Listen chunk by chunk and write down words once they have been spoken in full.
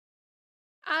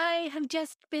I have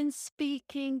just been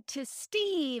speaking to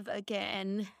Steve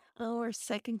again, our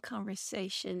second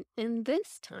conversation, and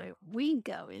this time we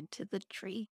go into the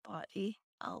tree body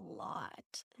a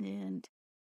lot. And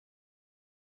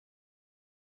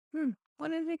what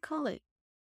did they call it?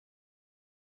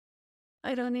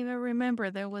 I don't even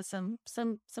remember. There was some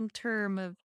term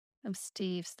of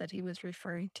Steve's that he was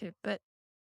referring to, but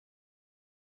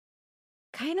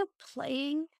kind of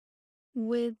playing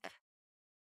with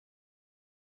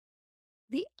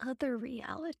the other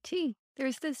reality.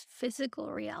 There's this physical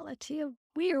reality of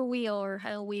where we are,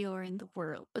 how we are in the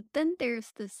world. But then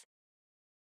there's this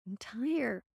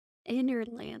entire inner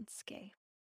landscape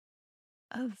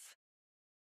of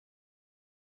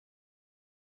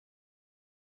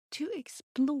to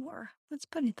explore. Let's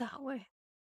put it that way.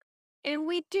 And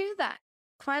we do that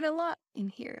quite a lot in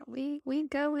here. We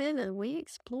go in and we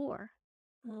explore.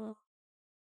 Uh,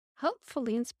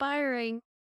 Hopefully inspiring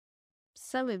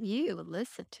some of you who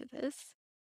listen to this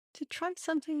to try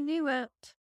something new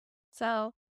out.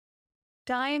 So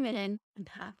dive in and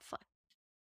have fun.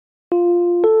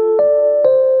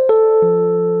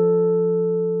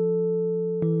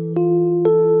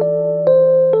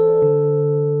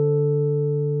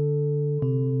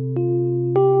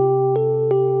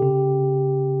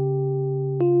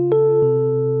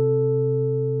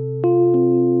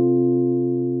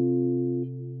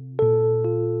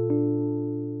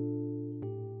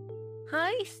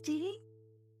 Hi, Steve.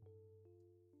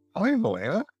 Hi,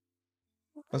 Milena.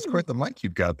 That's Hmm, quite the mic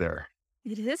you've got there.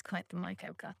 It is quite the mic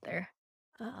I've got there.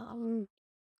 Um,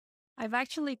 I've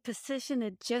actually positioned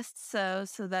it just so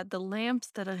that the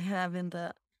lamps that I have in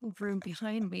the room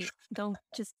behind me don't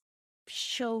just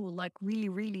show like really,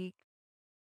 really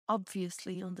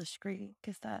obviously on the screen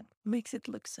because that makes it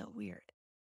look so weird.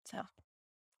 So,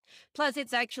 plus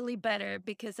it's actually better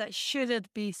because I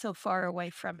shouldn't be so far away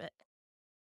from it,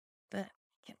 but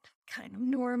can kind of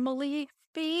normally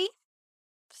be.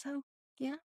 So,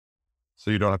 yeah,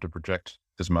 So you don't have to project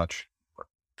as much.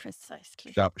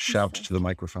 precisely. Shout to the Precisely.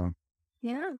 microphone.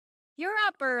 Yeah. You're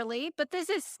up early, but this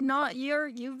is not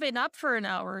you've been up for an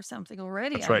hour or something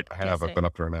already, That's I'm right. I have. I've guessing. been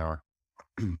up for an hour.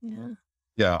 Yeah.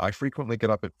 Yeah, I frequently get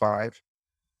up at 5.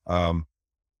 Um,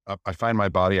 I find my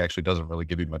body actually doesn't really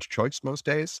give me much choice most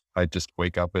days. I just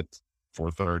wake up at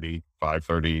 4:30,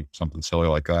 5:30, something silly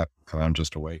like that, and I'm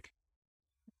just awake.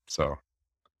 So,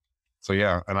 so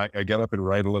yeah, and I get up and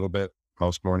write a little bit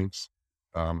most mornings.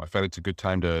 I find it's a good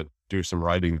time to do some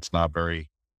writing that's not very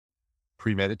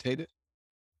premeditated,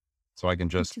 so I can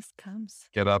It just just comes.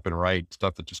 get up and write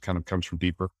stuff that just kind of comes from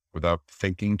deeper without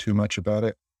thinking too much about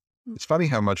it. Mm. It's funny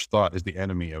how much thought is the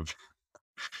enemy of,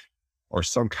 or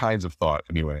some kinds of thought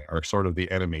anyway, are sort of the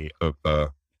enemy of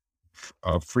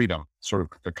freedom, sort of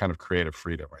a kind of creative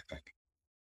freedom, I think.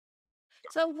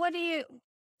 So what do you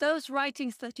those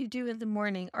writings that you do in the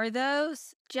morning, are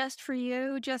those just for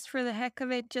you, just for the heck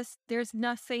of it? Just there's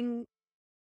nothing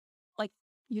like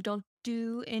you don't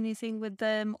do anything with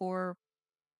them or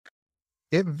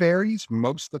It varies.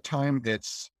 Most of the time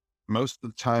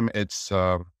it's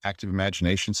active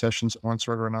imagination sessions of one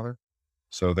sort or another.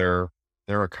 So they're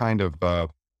a kind of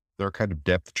they're a kind of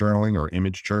depth journaling or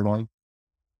image journaling.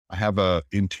 I have a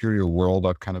interior world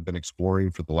I've kind of been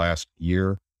exploring for the last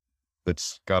year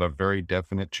that's got a very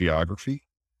definite geography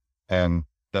and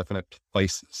definite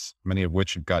places, many of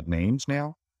which have got names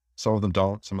now. Some of them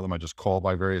don't. Some of them I just call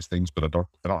by various things, but I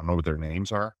don't know what their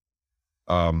names are.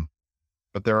 Um,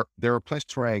 but there are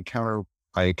places where I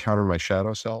encounter my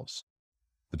shadow selves,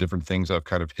 the different things I've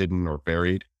kind of hidden or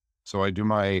buried. So I do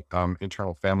my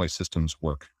internal family systems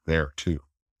work there too.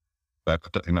 That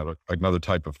another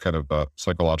type of kind of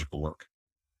psychological work.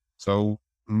 So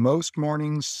most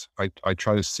mornings I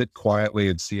try to sit quietly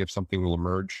and see if something will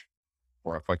emerge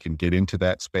or if I can get into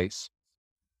that space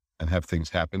and have things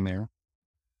happen there.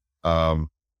 Um,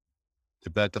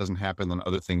 if that doesn't happen, then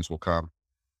other things will come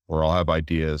or I'll have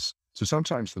ideas. So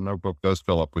sometimes the notebook does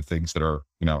fill up with things that are,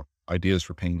 ideas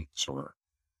for paintings or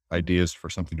mm. ideas for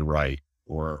something to write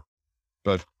or,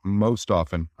 but most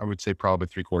often I would say probably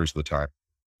 3/4 of the time,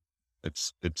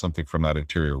 it's something from that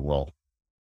interior world.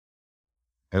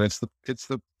 And it's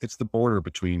the border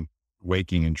between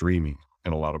waking and dreaming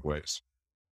in a lot of ways.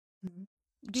 Mhm.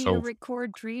 Do you So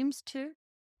record dreams too?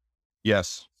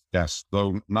 yes, yes,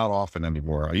 though not often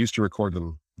anymore. I used to record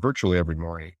them virtually every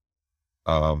morning.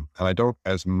 And I don't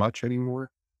as much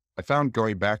anymore. I found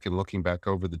going back and looking back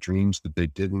over the dreams that they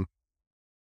didn't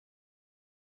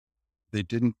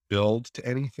build to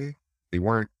anything. They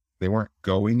weren't they weren't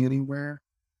going anywhere.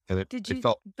 And it, Did they you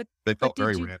felt but they but felt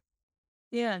very did you random.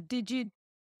 yeah, did you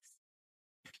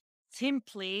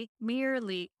simply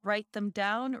merely write them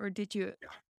down, or did you,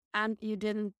 and you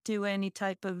didn't do any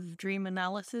type of dream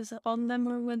analysis on them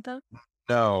or with them?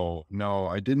 No, no,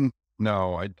 I didn't.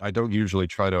 No, I don't usually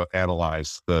try to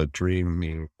analyze the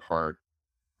dreaming part.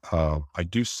 I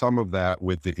do some of that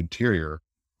with the interior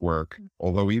work,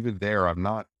 although even there, I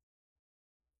don't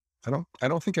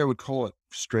think I would call it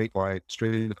straight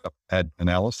up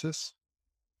analysis,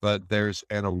 but there's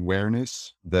an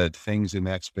awareness that things in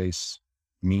that space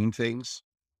mean things.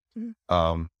 Mhm.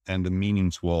 And the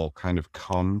meanings will kind of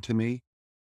come to me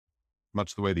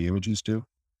much the way the images do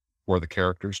or the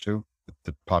characters do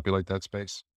that populate that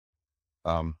space.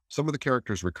 Some of the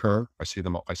characters recur. I see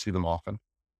them often.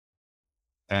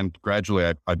 And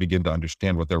gradually I begin to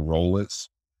understand what their role is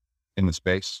in the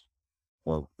space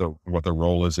or what their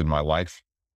role is in my life.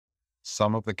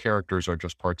 Some of the characters are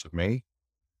just parts of me.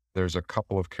 There's a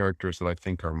couple of characters that I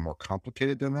think are more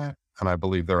complicated than that. And I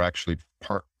believe they're actually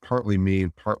partly me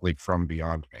and partly from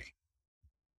beyond me.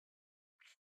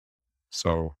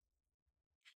 So,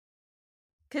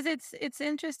 Because it's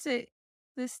interesting,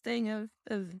 this thing of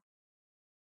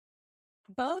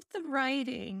both the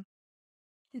writing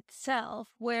itself,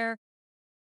 where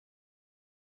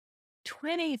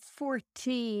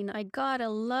 2014, I got a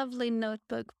lovely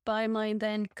notebook by my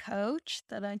then coach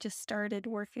that I just started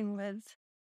working with,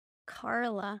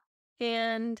 Carla.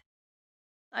 And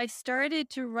I started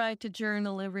to write a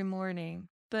journal every morning,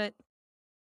 but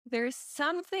there's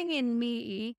something in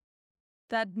me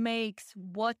that makes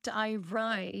what I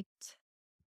write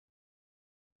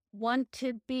want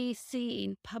to be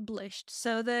seen, published,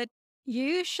 so that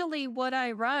usually what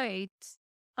I write,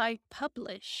 I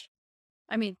publish.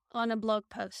 I mean, on a blog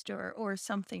post or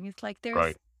something. It's like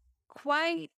right.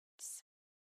 quite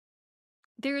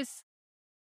there's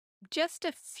just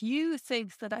a few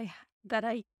things that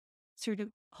I sort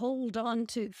of hold on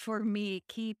to for me,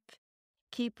 keep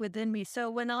within me. So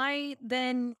when I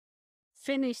then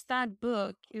finished that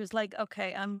book, it was like,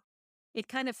 okay, it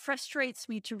kind of frustrates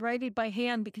me to write it by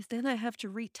hand because then I have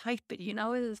to retype it, you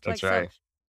know? It's like, That's so right.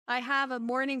 I have a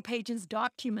morning pages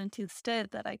document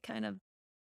instead that I kind of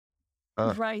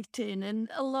Uh, write in. And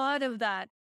a lot of that,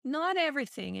 not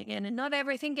everything again, and not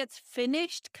everything gets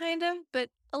finished kind of, but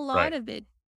a lot right. of it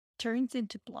turns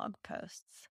into blog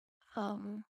posts.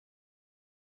 Um,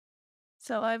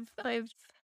 so I've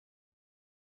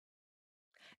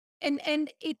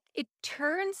and it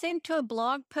turns into a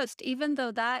blog post, even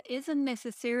though that isn't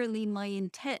necessarily my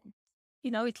intent. You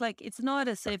know, it's like, it's not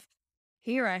as if,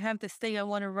 here I have this thing, I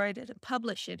want to write it and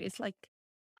publish it. It's like,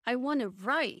 I want to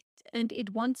write and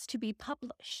it wants to be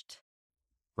published.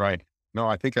 Right. No,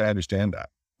 I think I understand that.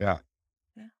 Yeah.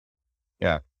 Yeah.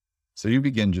 Yeah. So you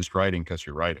begin just writing because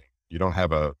you're writing. You don't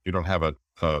have a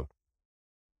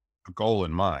goal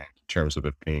in mind in terms of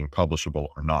it being publishable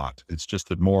or not. It's just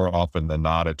that more often than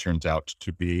not, it turns out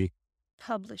to be.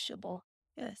 Publishable.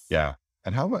 Yes. Yeah.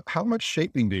 And how much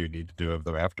shaping do you need to do of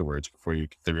them afterwards before you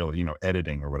get the real,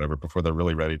 editing or whatever, before they're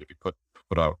really ready to be put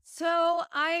out? So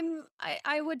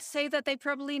I would say that they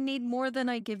probably need more than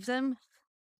I give them.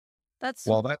 That's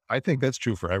Well, I think that's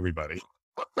true for everybody.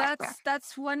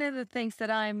 that's one of the things that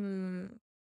I'm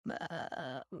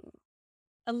uh,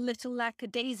 a little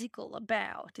lackadaisical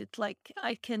about. It's like,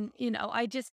 I can, I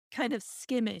just kind of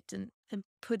skim it and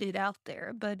put it out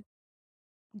there. But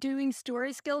doing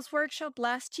story skills workshop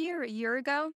last year, a year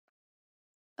ago,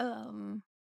 um,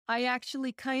 I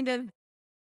actually kind of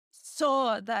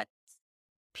saw that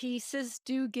pieces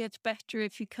do get better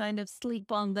if you kind of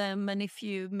sleep on them, and if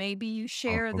you maybe you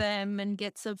share Mhm. them and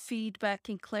get some feedback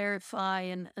and clarify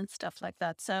and stuff like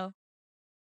that. So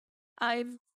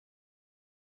I've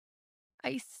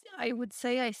I would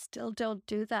say I still don't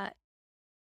do that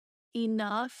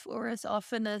enough or as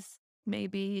often as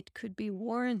maybe it could be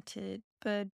warranted.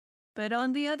 But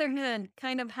on the other hand,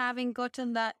 kind of having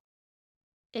gotten that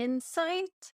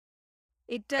insight,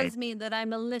 it Right. does mean that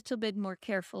I'm a little bit more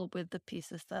careful with the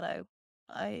pieces that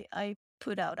I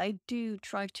put out. I do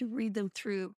try to read them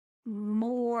through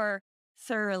more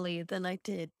thoroughly than I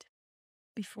did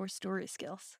before story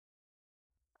skills.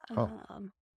 Oh,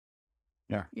 Um,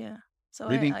 yeah. yeah. So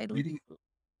Reading, reading,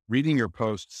 reading your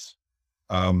posts.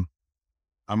 Um,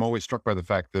 I'm always struck by the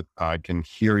fact that I can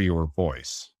hear your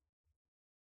voice.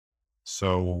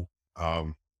 So,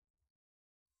 um,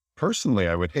 personally,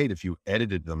 I would hate if you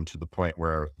edited them to the point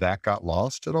where that got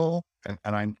lost at all.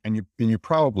 And you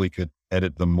probably could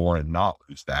edit them more and not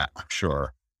lose that, I'm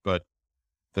sure. But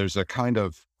there's a kind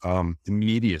of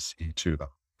immediacy to them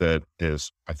that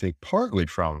is, I think, partly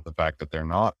from the fact that they're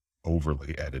not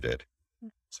overly edited.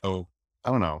 So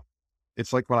I don't know.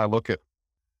 It's like when I look at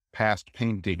past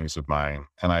paintings of mine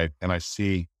and I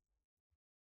see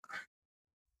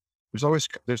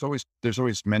there's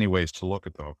always many ways to look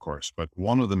at them, of course, but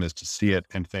one of them is to see it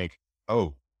and think,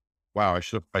 oh, wow, I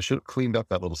should have cleaned up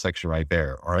that little section right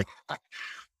there. Or like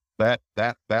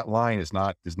that line is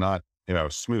not,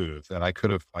 smooth. And I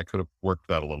could have worked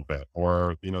that a little bit.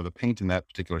 Or, the paint in that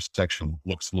particular section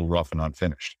looks a little rough and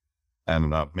unfinished.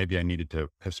 And maybe I needed to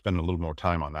have spent a little more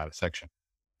time on that section.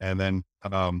 And then,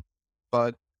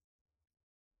 but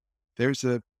there's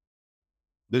a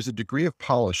there's a degree of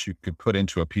polish you could put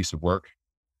into a piece of work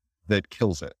that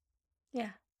kills it.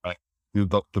 Yeah. Right.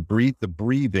 The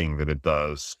breathing that it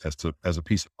does as a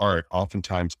piece of art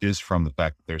oftentimes is from the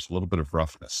fact that there's a little bit of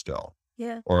roughness still,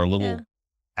 Yeah. or a Yeah. little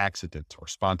accident or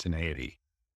spontaneity.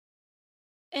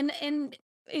 And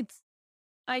it's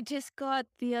I just got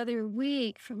the other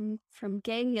week from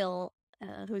Gail,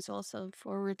 who's also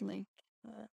Forward Link,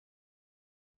 uh,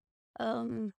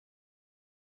 um,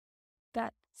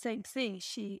 that same thing.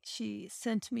 She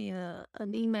sent me an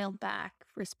email back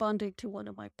responding to one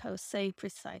of my posts saying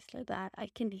precisely that. I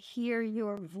can hear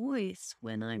your voice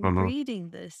when I'm Mhm, reading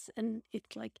this, and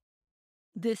it's like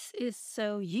this is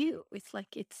so you. It's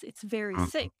like it's very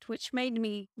mhm, synced, which made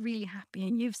me really happy.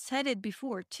 And you've said it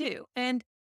before too. And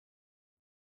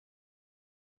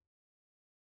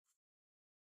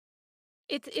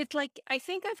it's like I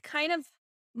think I've kind of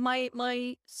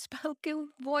my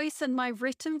spoken voice and my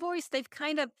written voice, they've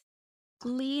kind of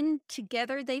leaned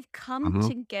together. They've come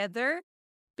mhm. together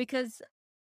because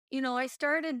I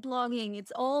started blogging.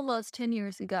 It's almost 10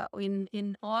 years ago.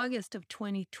 In August of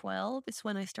 2012 is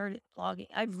when I started blogging.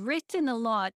 I've written a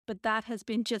lot, but that has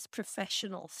been just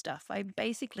professional stuff. I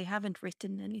basically haven't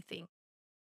written anything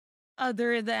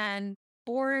other than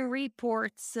boring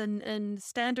reports and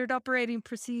standard operating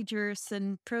procedures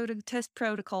and test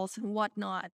protocols and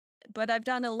whatnot. But I've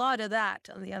done a lot of that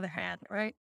on the other hand,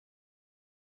 right?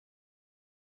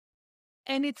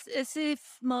 And it's as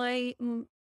if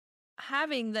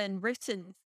having then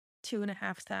written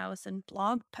 2,500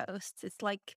 blog posts, it's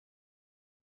like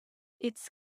it's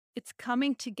it's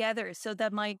coming together so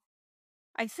that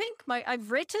I think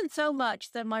I've written so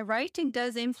much that my writing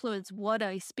does influence what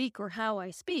I speak or how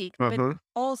I speak, but Mhm,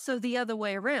 also the other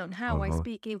way around, how I mhm.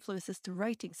 speak influences the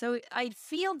writing. So I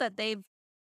feel that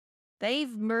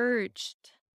they've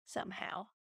merged somehow.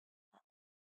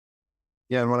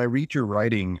 Yeah, and when I read your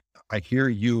writing, I hear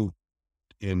you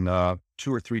in,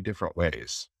 two or three different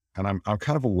ways, and I'm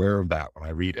kind of aware of that when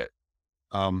I read it.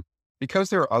 Um, because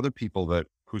there are other people that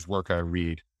whose work I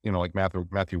read, like Matthew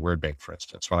Wordbank, for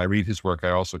instance. When I read his work,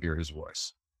 I also hear his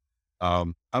voice.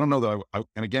 I don't know that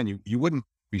and again, you wouldn't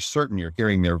be certain you're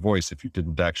hearing their voice if you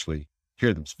didn't actually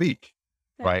hear them speak,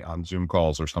 Yeah. right, on Zoom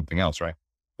calls or something else, right?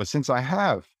 But since I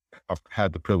have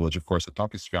had the privilege, of course, at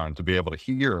Tankesfjärn to be able to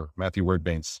hear Matthew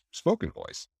Wordbank's spoken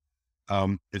voice,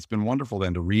 it's been wonderful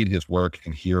then to read his work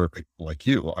and hear, like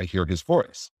you, I hear his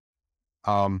voice.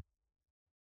 Um,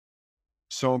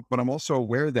 but I'm also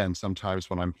aware then sometimes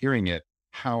when I'm hearing it,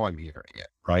 how I'm hearing it,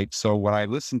 right? So when I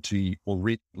listen to you or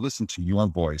listen to your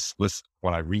voice, listen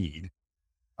when I read,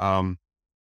 um,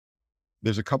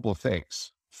 there's a couple of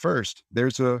things. First,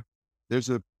 there's a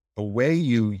way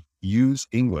you use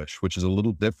English, which is a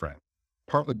little different,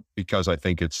 partly because I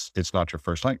think it's not your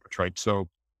first language, right? So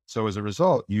as a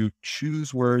result, you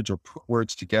choose words or put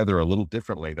words together a little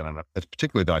differently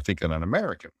particularly than I think than an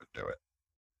American would do it.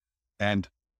 And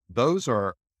those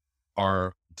are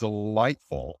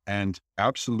delightful and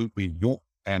absolutely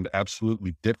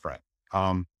different.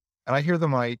 And I hear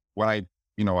them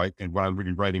when I'm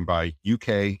reading writing by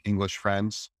UK English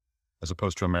friends as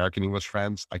opposed to American English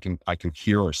friends. I can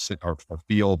hear or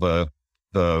feel the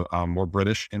more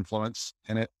British influence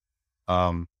in it.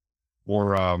 Um,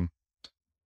 or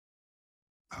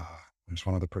there's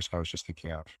one other person I was just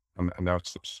thinking of, and now it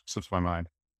slips my mind.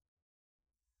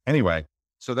 Anyway,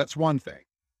 so that's one thing.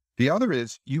 The other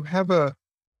is you have a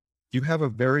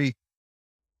very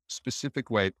specific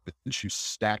way that you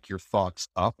stack your thoughts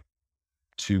up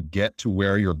to get to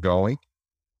where you're going.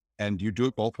 And you do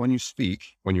it both when you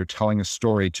speak, when you're telling a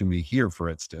story to me here, for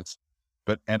instance,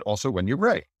 and also when you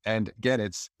write. And again,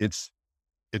 it's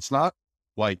not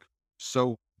like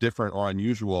so different or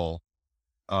unusual,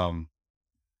 um,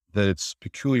 that it's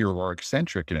peculiar or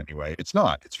eccentric in any way. It's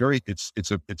not. It's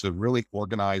a really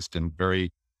organized and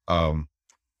very, um,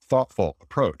 thoughtful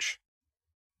approach.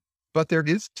 But there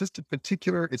is just a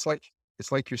particular it's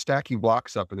like you're stacking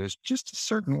blocks up and there's just a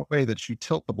certain way that you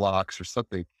tilt the blocks or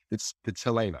something. It's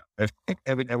Helena. And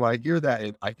I hear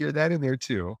that in there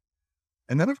too.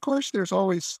 And then of course there's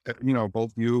always,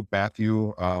 both you,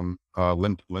 Matthew,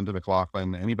 Linda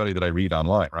McLaughlin, anybody that I read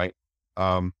online, right?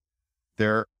 Um,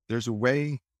 there's a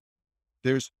way,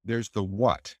 there's the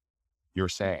what you're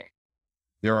saying.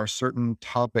 there are certain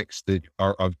topics that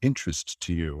are of interest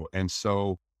to you.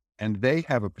 And they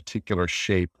have a particular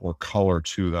shape or color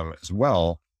to them as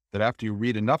well, that after you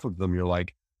read enough of them, you're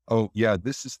like, oh yeah,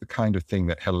 this is the kind of thing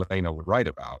that Helena would write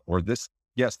about, or this,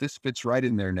 yes, this fits right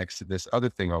in there next to this other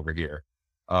thing over here.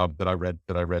 That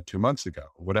I read 2 months ago,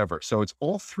 whatever. So it's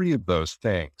all three of those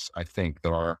things, I think,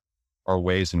 that are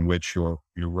ways in which your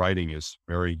writing is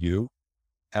very you.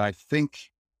 And I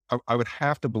think I would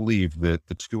have to believe that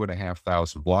the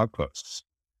 2,500 blog posts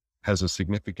has a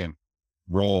significant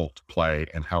role to play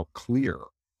in how clear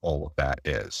all of that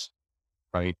is,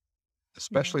 right?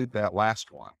 Yeah. Especially that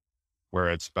last one, where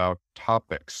it's about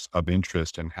topics of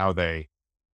interest and how they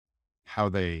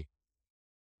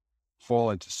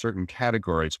fall into certain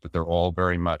categories, but they're all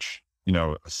very much,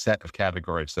 a set of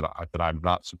categories that I'm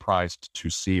not surprised to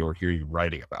see or hear you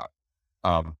writing about.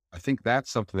 I think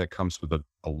that's something that comes with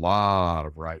a lot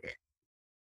of writing.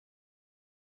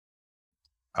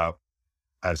 Uh,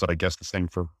 as I guess the same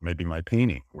for maybe my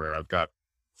painting, where I've got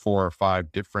 4 or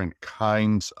 5 different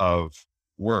kinds of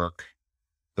work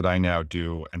that I now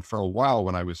do. And for a while,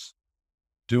 when I was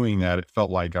doing that, it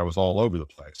felt like I was all over the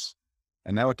place.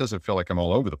 And now it doesn't feel like I'm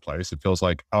all over the place. It feels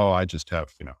like, oh, I just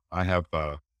have, I have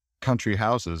country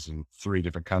houses in 3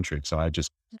 different countries. So I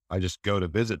just go to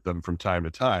visit them from time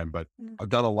to time, but Mm. I've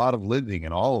done a lot of living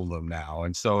in all of them now.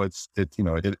 And so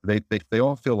they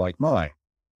all feel like mine,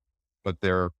 but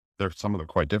they're some of them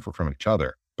quite different from each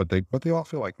other, but they all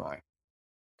feel like mine.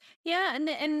 Yeah,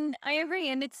 and I agree,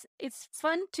 and it's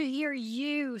fun to hear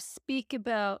you speak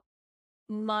about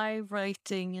my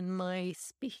writing and my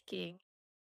speaking,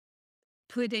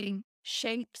 putting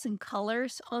shapes and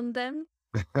colors on them.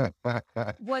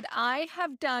 What I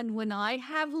have done when I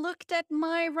have looked at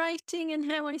my writing and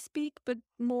how I speak, but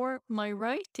more my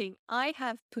writing, I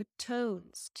have put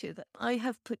tones to them. I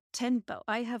have put tempo.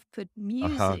 I have put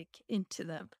Uh-huh. music into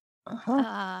them. Uh-huh.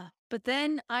 But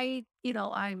then I'm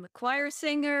a choir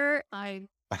singer.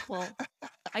 Well,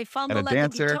 I And a fumble at the dancer.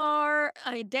 guitar.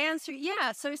 I dance.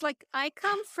 Yeah. So it's like I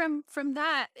come from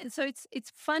that. And so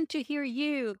it's fun to hear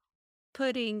you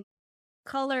putting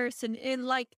colors and in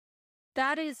like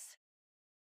that is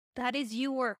that is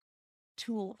your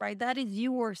tool, right? That is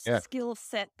your Yeah. skill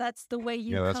set. That's the way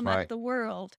you Yeah. come at the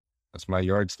world. That's my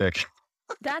yardstick.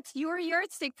 That's your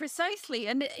yardstick precisely.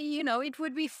 And it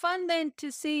would be fun then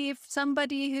to see if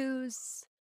somebody who's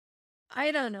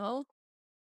I don't know,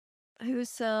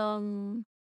 who's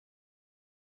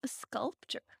a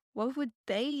sculptor, what would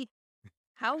they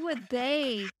how would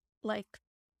they like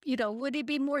would it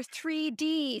be more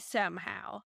 3D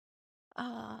somehow?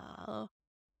 Uh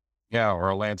Yeah. Or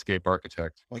a landscape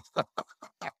architect.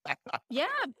 Yeah,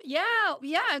 yeah,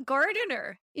 yeah,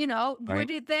 gardener. Right.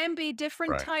 Would it then be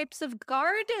different Right. types of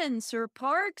gardens or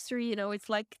parks or, it's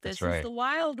like That's this is right. the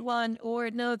wild one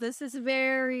or no, this is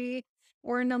very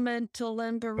ornamental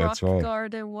and That's baroque right.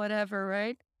 garden, whatever,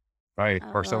 right? Right.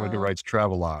 Or someone who Uh, writes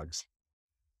travel logs,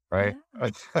 right?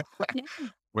 yeah, yeah,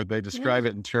 Would they yeah, describe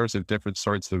it in terms of different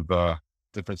sorts of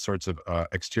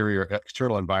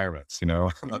external environments,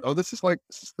 yeah, Oh, this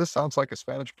sounds like a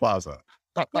Spanish plaza.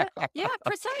 yeah, yeah,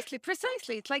 precisely,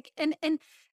 precisely. It's like, and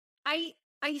I,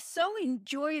 I so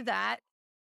enjoy that.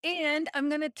 And I'm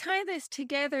going to tie this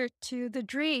together to the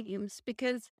dreams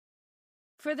because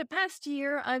for the past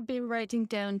year, I've been writing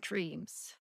down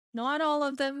dreams. Not all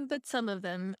of them, but some of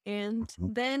them. And Mhm,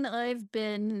 then I've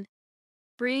been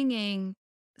bringing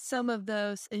some of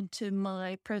those into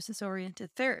my process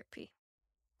oriented therapy.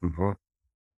 mhm,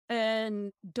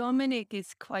 And Dominic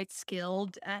is quite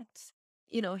skilled at,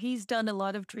 he's done a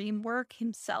lot of dream work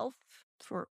himself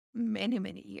for many,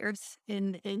 many years.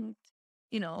 And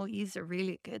he's a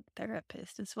really good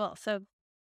therapist as well. So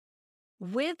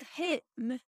with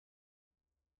him,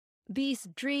 these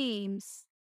dreams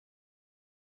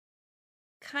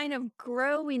kind of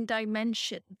grow in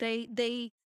dimension.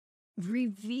 They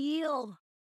reveal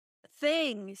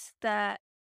things that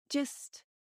just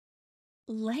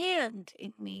land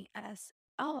in me as,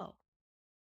 oh,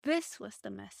 this was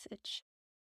the message.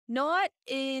 Not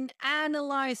in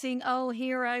analyzing, oh,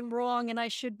 here I'm wrong and I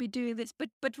should be doing this,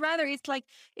 but rather it's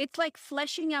like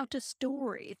fleshing out a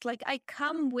story. It's like I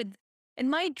come with and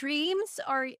my dreams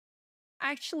are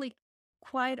actually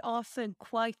quite often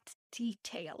quite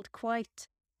detailed, quite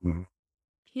mhm,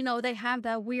 they have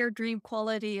that weird dream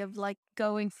quality of like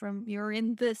going from you're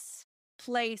in this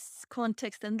place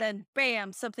context and then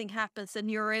bam, something happens and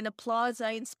you're in a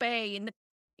plaza in Spain,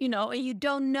 and you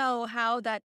don't know how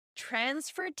that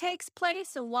transfer takes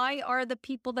place. And why are the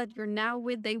people that you're now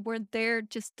with, they weren't there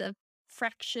just a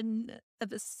fraction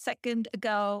of a second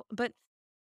ago, but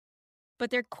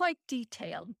they're quite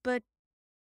detailed. But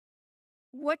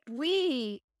what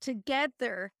we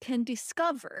together can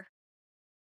discover,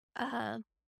 uh,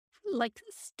 like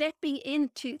stepping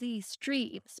into these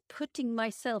dreams, putting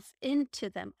myself into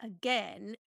them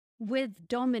again with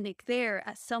Dominic there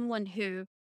as someone who,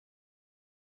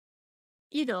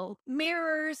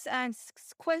 mirrors,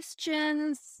 asks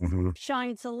questions, Mhm.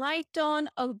 shines a light on,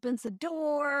 opens a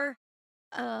door.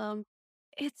 Um,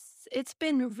 it's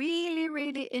been really,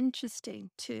 really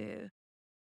interesting to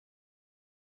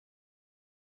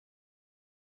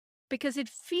because it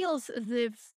feels as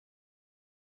if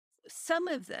some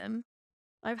of them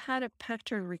I've had a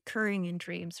pattern recurring in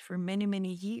dreams for many,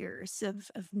 many years of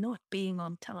not being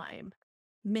on time,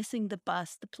 missing the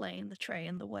bus, the plane, the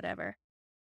train, the whatever.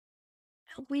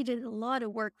 We did a lot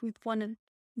of work with one of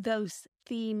those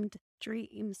themed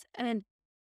dreams, and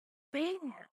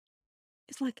bam,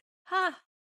 it's like,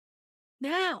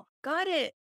 now got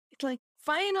it. It's like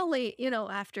finally,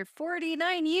 after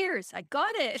 49 years, I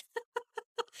got it.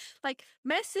 Like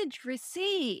message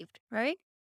received, right?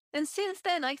 And since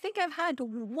then, I think I've had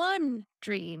one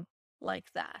dream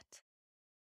like that.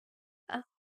 Uh,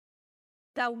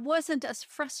 that wasn't as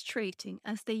frustrating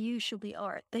as they usually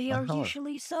are. They are Uh-huh.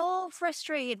 usually so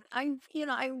frustrated.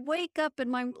 I wake up and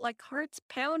my like heart's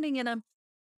pounding and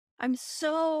I'm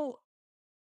so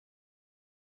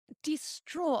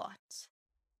distraught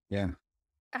Yeah.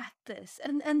 at this.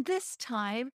 And this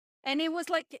time, and it was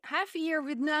like half a year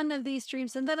with none of these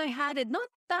dreams. And then I had it not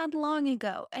that long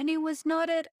ago. And it was not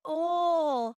at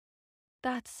all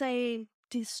that same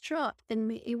distraught in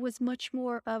me. It was much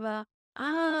more of a,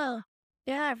 ah,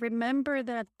 yeah, I remember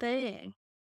that thing.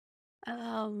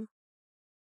 Um,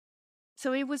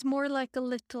 so it was more like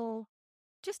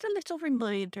just a little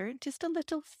reminder, just a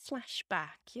little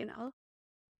flashback.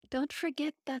 Don't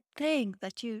forget that thing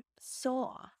that you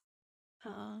saw.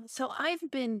 So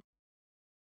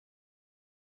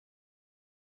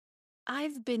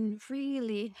I've been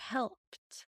really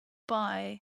helped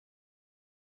by,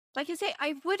 like you say,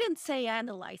 I wouldn't say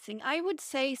analyzing. I would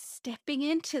say stepping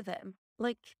into them.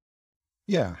 Like,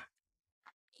 Yeah.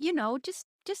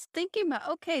 just thinking about,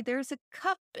 okay, there's a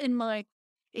cup in my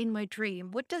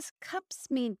dream. What does cups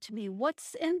mean to me?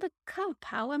 What's in the cup?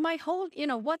 How am I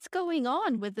what's going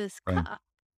on with this Right. cup?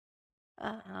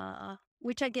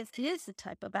 Which I guess is a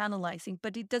type of analyzing,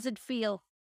 but it doesn't feel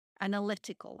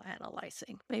analytical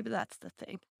analyzing. Maybe that's the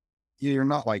thing. Yeah, you're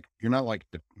not like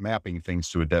mapping things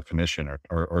to a definition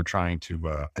or trying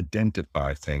to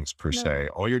identify things per No. se.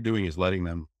 All you're doing is letting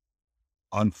them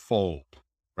unfold,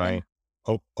 Yeah. right?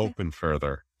 Yeah. Open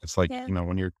further. It's like, Yeah.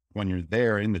 when you're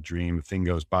there in the dream, the thing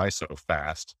goes by so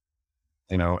fast,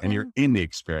 and you're Yeah. in the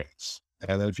experience.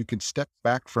 And then if you can step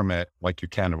back from it, like you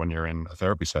can when you're in a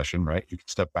therapy session, right? You can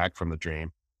step back from the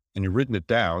dream and you've written it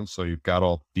down. So you've got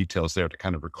all the details there to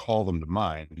kind of recall them to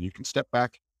mind. And you can step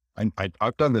back.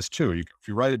 I've done this too. If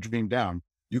you write a dream down,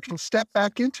 you can step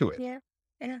back into it, Yeah.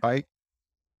 Yeah. right?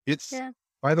 It's, Yeah.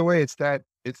 by the way, it's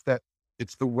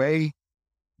the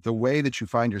way that you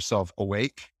find yourself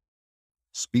awake,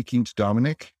 speaking to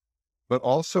Dominic, but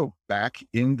also back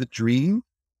in the dream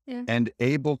Yeah. and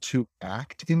able to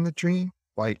act in the dream.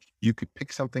 Like you could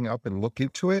pick something up and look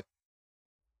into it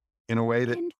in a way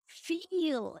that, And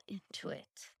feel into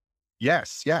it.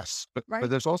 yes, yes. But Right.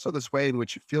 there's also this way in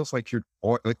which it feels like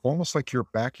like almost like you're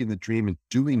back in the dream and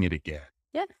doing it again.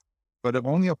 Yeah. But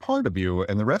only a part of you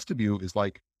and the rest of you is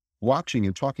like watching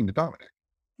and talking to Dominic,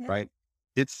 Yeah. right?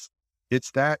 It's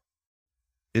it's that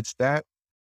it's that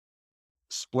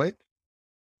split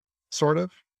sort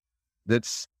of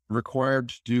that's required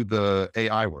to do the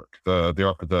AI work,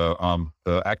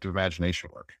 the active imagination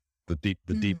work, the deep,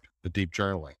 the Mm. deep, the deep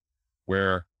journaling,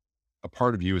 where a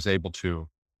part of you is able to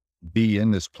be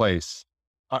in this place.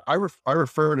 I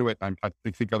refer to it. I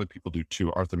think other people do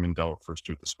too. Arthur Mindell refers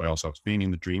to it this way also. It's being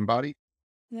in the dream body.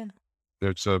 Yeah.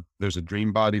 There's a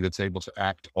dream body that's able to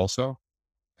act also,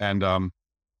 and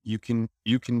you can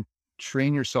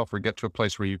train yourself or get to a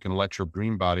place where you can let your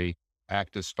dream body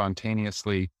act as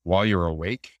spontaneously while you're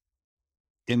awake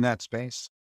in that space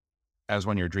as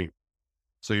when you're dreaming.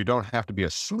 So you don't have to be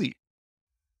asleep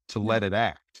to let No. it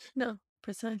act. No.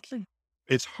 Precisely.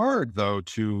 It's hard though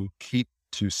to keep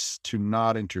to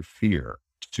not interfere,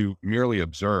 to merely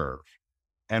observe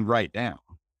and write down,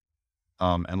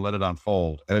 and let it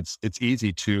unfold. And it's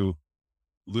easy to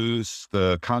lose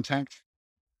the contact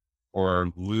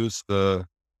or lose the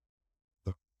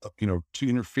to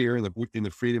interfere in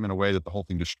the freedom in a way that the whole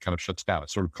thing just kind of shuts down. It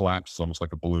sort of collapses almost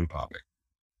like a balloon popping.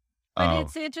 But Um,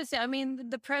 it's interesting. I mean,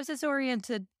 the process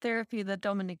oriented therapy that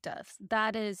Dominic does,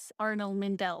 that is Arnold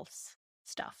Mindell's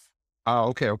stuff. oh,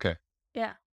 okay, okay.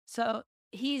 Yeah. So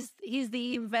he's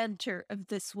the inventor of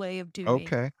this way of doing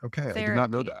Okay. Okay. I did not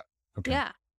know therapy. that. Okay.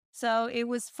 Yeah. So it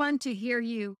was fun to hear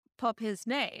you pop his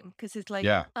name because it's like,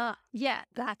 Yeah. yeah,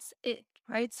 that's it.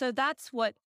 Right. So that's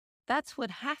what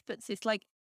happens. It's like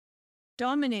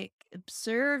Dominic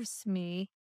observes me.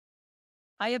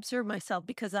 I observe myself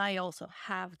because I also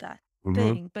have that Hmm.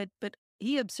 thing, but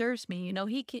he observes me,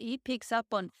 he picks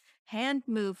up on hand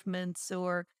movements,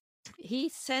 or he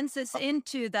senses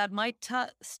into that my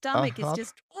stomach is Uh-huh.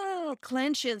 just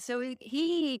clenches. So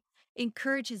he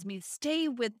encourages me, stay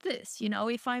with this.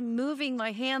 If I'm moving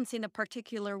my hands in a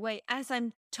particular way as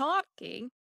I'm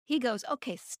talking, he goes,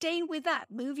 okay, stay with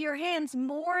that. Move your hands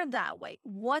more that way.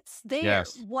 What's there?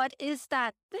 Yes. What is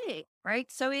that thing?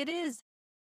 Right. So it is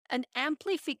an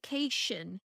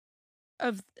amplification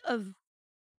of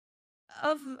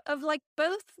of like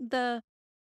both the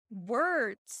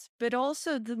words, but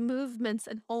also the movements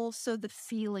and also the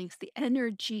feelings, the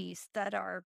energies that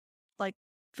are like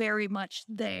very much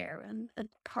there and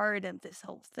part of this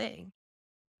whole thing.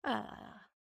 Uh,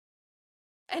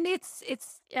 and it's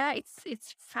yeah,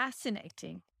 it's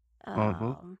fascinating.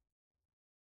 Hmm. Um,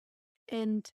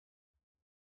 and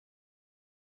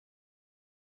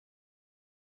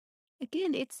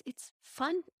again, it's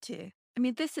fun to. I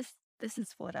mean, this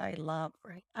is what I love,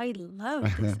 right? I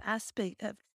love this aspect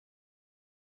of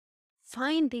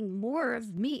finding more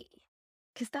of me,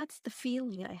 because that's the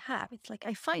feeling I have. It's like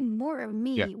I find more of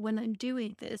Yeah. me when I'm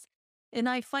doing this, and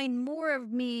I find more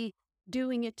of me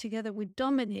doing it together with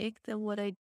Dominic than what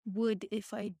I would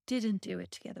if I didn't do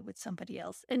it together with somebody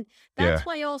else. And Yeah. that's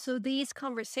why also these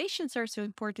conversations are so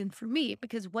important for me,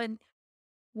 because when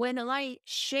I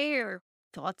share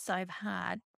thoughts I've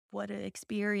had, what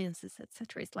experiences,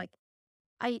 etc., it's like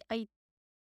I I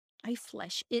I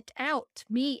flesh it out,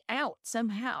 me out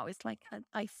somehow. It's like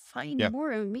I find Yeah.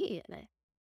 more of me in it.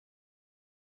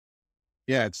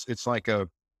 Yeah. It's like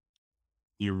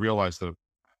you realize that,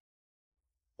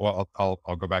 well,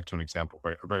 I'll go back to an example,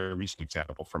 a very recent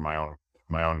example from my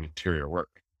own interior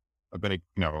work. I've been,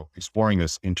 exploring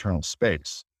this internal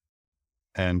space.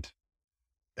 And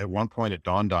at one point it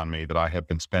dawned on me that I have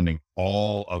been spending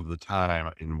all of the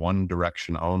time in one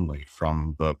direction only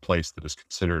from the place that is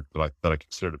considered, that I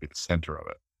consider to be the center of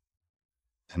it,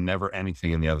 and never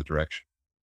anything in the other direction.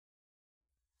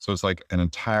 So it's like an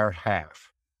entire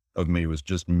half of me was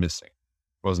just missing,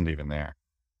 wasn't even there.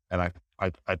 And I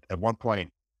at one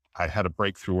point, I had a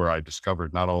breakthrough where I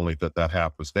discovered not only that that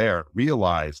half was there,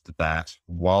 realized that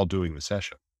while doing the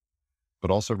session,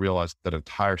 but also realized that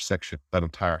entire section, that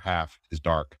entire half is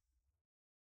dark.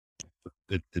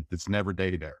 It's never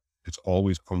day there. It's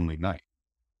always only night.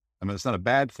 I mean, it's not a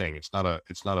bad thing. It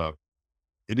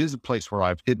is a place where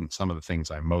I've hidden some of the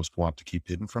things I most want to keep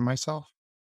hidden from myself,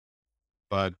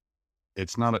 but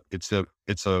it's not it's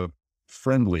a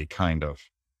friendly kind of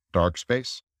dark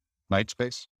space, night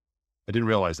space. I didn't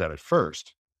realize that at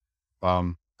first.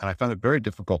 And I found it very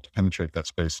difficult to penetrate that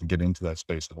space and get into that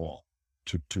space at all,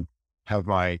 to have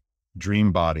my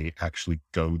dream body actually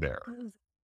go there. Mm.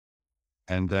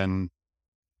 And then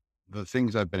the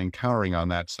things I've been encountering on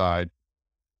that side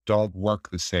don't work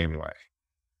the same way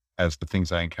as the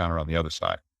things I encounter on the other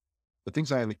side. The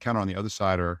things I encounter on the other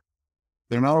side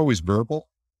they're not always verbal,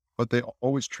 but they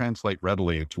always translate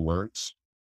readily into words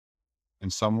in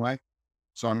some way.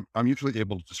 So I'm usually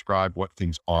able to describe what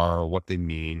things are, or what they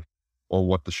mean, or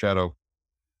what the shadow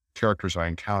characters I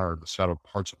encounter, the shadow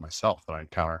parts of myself that I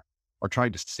encounter, are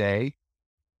trying to say.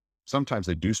 Sometimes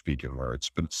they do speak in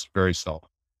words, but it's very seldom.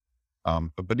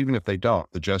 But even if they don't,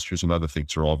 the gestures and other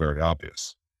things are all very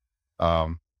obvious.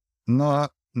 Um,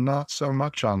 not so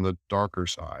much on the darker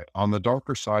side. On the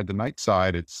darker side, the night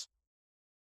side,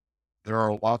 there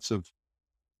are lots of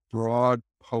broad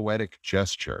poetic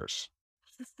gestures,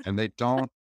 and they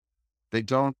don't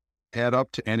add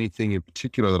up to anything in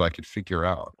particular that I could figure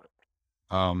out.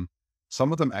 Um,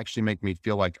 some of them actually make me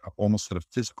feel like almost at a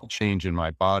physical change in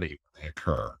my body when they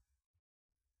occur,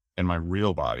 in my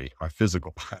real body, my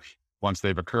physical body, once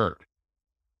they've occurred.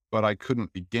 But I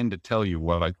couldn't begin to tell you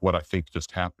what I think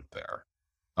just happened there.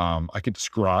 I could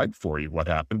describe for you what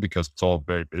happened because it's all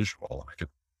very visual.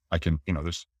 I can,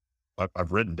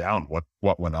 I've written down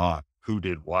what went on, who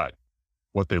did what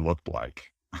they looked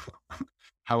like,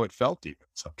 how it felt even in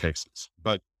some cases,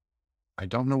 but I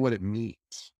don't know what it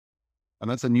means. And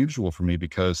that's unusual for me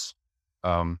because,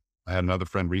 I had another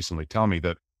friend recently tell me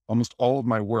that almost all of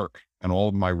my work and all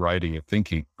of my writing and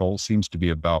thinking all seems to be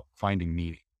about finding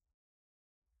meaning,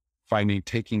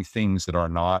 taking things that are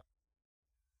not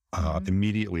Mhm.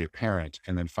 immediately apparent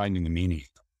and then finding the meaning,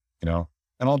 you know?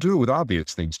 And I'll do it with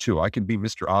obvious things too. I can be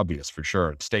Mr. Obvious for sure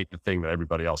and state the thing that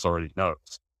everybody else already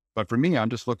knows. But for me, I'm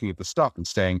just looking at the stuff and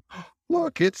saying,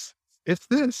 look, it's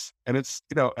this. And it's,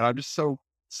 and I'm just so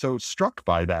struck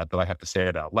by that I have to say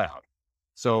it out loud.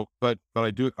 So, but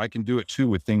I can do it too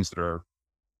with things that are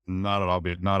not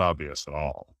obvious at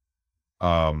all.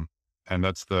 Um, and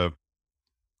that's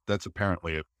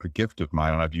apparently a gift of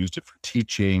mine. And I've used it for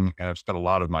teaching, and I've spent a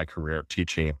lot of my career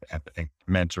teaching and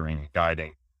mentoring and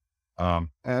guiding. And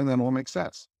then it will make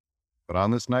sense. But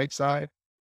on this night side,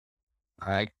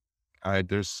 I, I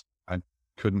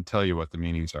couldn't tell you what the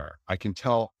meanings are. I can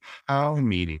tell how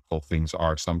meaningful things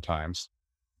are sometimes,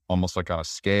 almost like on a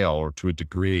scale or to a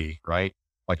degree, right?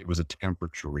 Like it was a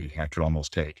temperature reading I could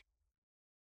almost take,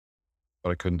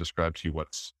 but I couldn't describe to you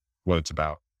what it's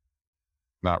about.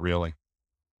 Not really.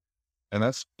 And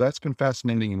that's been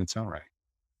fascinating in its own right.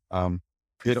 Um,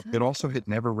 it also Exactly. had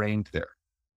never rained there.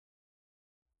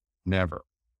 Never.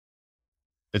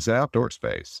 It's an outdoor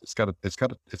space. It's got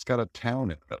a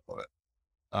town in the middle of it.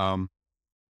 Um,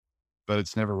 but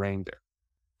it's never rained there.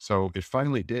 So it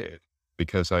finally did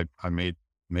because I made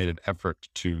an effort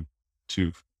to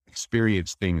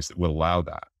experience things that would allow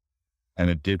that. And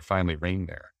it did finally rain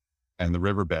there. And the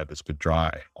riverbed that's been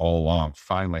dry all along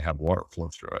finally had water flow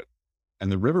through it.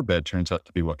 And the riverbed turns out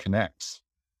to be what connects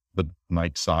the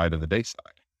night side and the day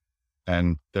side.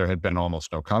 And there had been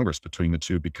almost no congress between the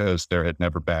two because there had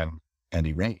never been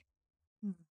any rain.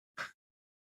 Mm.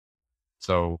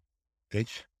 So,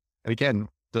 it, and again,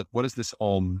 what does this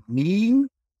all mean?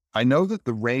 I know that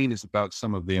the rain is about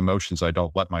some of the emotions I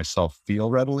don't let myself feel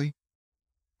readily.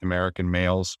 American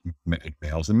males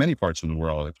in many parts of the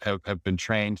world have been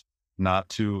trained not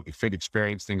to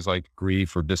experience things like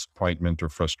grief or disappointment or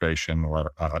frustration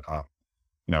or,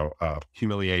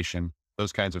 humiliation,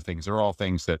 those kinds of things. They're all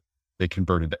things that they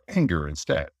convert into anger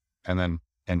instead. And then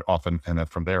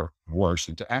from there, worse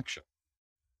into action.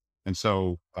 And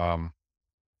so,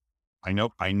 I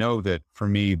know that for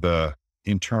me, the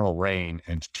internal rain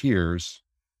and tears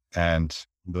and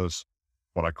those,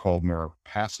 what I call more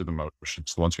passive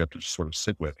emotions, the ones you have to just sort of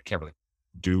sit with, I can't really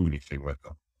do anything with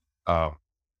them. Uh,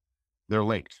 they're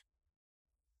linked.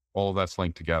 All of that's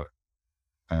linked together.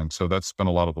 And so that's been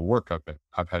a lot of the work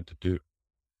I've had to do.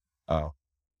 Uh,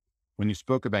 when you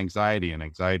spoke of anxiety and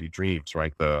anxiety dreams,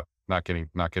 right? The not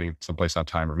getting someplace on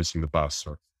time or missing the bus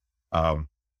or, um,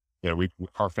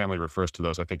 our family refers to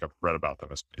those. I think I've read about them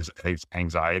as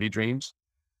anxiety dreams.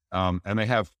 And they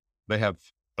have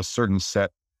a certain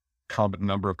set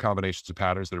number of combinations of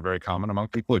patterns that are very common among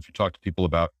people. If you talk to people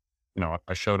about,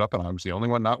 I showed up and I was the only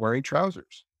one not wearing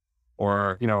trousers,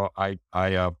 or I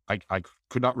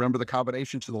could not remember the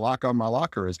combination to the lock on my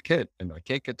locker as a kid, and I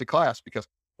can't get to class because,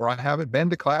 or I haven't been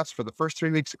to class for the first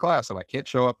 3 weeks of class, and I can't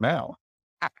show up now,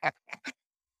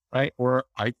 right? Or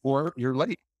you're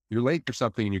late for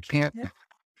something and you can't. Yep.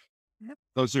 Yep.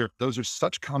 Those are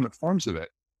such common forms of it.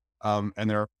 And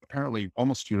they're apparently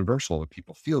almost universal that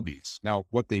people feel these. Now,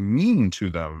 what they mean to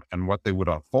them and what they would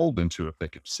unfold into if they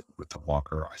could sit with the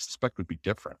walker, I suspect would be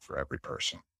different for every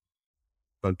person.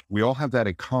 But we all have that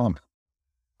in common.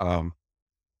 Um,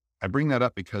 I bring that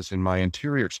up because in my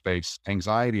interior space,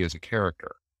 anxiety is a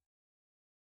character.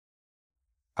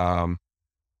 Um,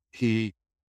 he,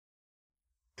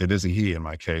 it is a he in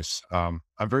my case. I'm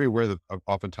very aware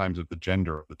oftentimes of the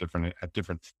gender of the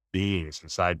different beings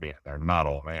inside me. And they're not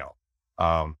all male.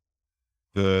 Um,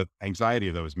 the anxiety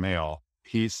of those male,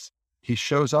 he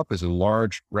shows up as a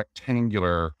large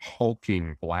rectangular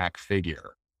hulking black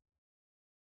figure.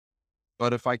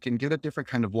 But if I can get a different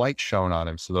kind of light shown on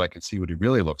him so that I can see what he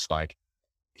really looks like,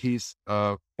 he's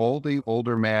a baldy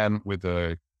older man with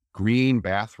a green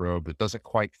bathrobe that doesn't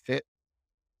quite fit,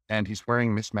 and he's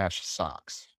wearing mismatched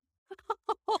socks.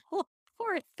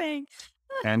 Poor thing.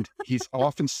 And he's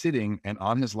often sitting, and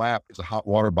on his lap is a hot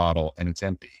water bottle and it's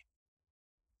empty.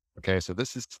 Okay, so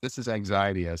this is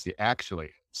anxiety as he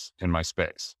actually is in my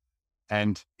space.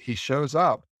 And he shows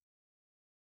up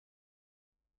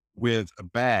with a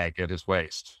bag at his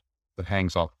waist that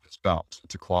hangs off of his belt.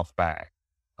 It's a cloth bag,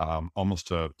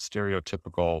 almost a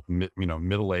stereotypical,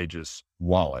 Middle Ages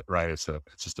wallet, right? It's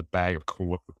just a bag of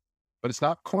but it's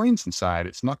not coins inside.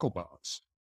 It's knuckle bones.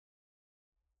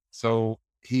 So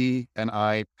he and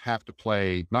I have to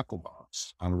play knuckle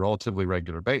bones on a relatively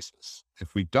regular basis.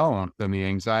 If we don't, then the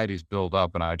anxieties build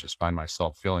up, and I just find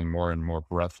myself feeling more and more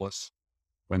breathless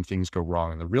when things go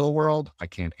wrong in the real world. I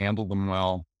can't handle them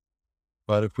well.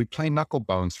 But if we play knuckle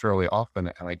bones fairly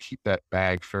often and I keep that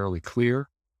bag fairly clear,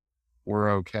 we're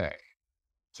okay.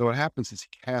 So what happens is he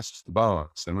casts the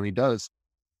bones. And when he does,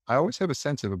 I always have a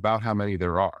sense of about how many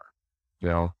there are,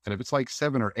 and if it's like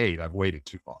 7 or 8, I've waited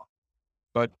too long,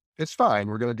 but it's fine.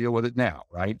 We're going to deal with it now.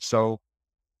 Right. So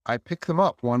I pick them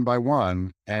up one by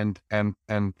one, and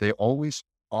they always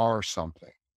are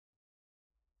something,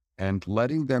 and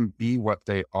letting them be what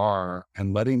they are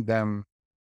and letting them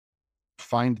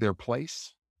find their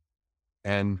place,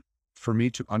 and for me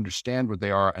to understand what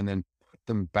they are and then put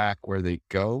them back where they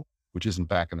go, which isn't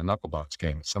back in the knucklebones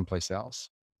game, it's someplace else,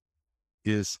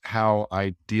 is how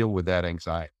I deal with that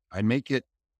anxiety. I make it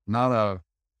not a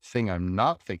thing I'm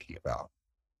not thinking about,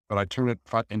 but I turn it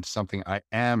into something I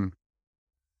am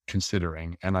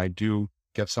considering, and I do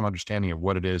get some understanding of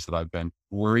what it is that I've been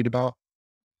worried about.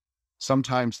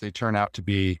 Sometimes they turn out to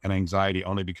be an anxiety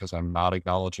only because I'm not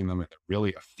acknowledging them, and they're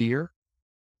really a fear.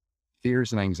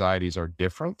 Fears and anxieties are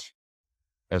different.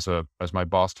 As my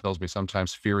boss tells me,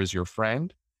 sometimes fear is your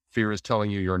friend. Fear is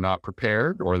telling you you're not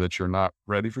prepared, or that you're not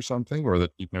ready for something, or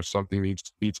that, something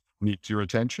needs your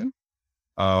attention.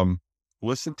 Um,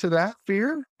 Listen to that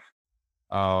fear.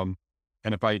 Um,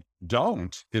 and if I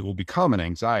don't, it will become an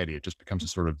anxiety. It just becomes a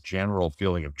sort of general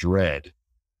feeling of dread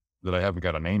that I haven't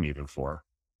got a name even for.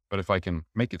 But if I can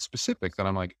make it specific, then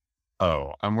I'm like,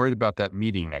 oh, I'm worried about that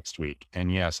meeting next week.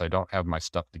 And yes, I don't have my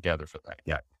stuff together for that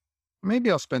yet.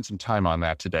 Maybe I'll spend some time on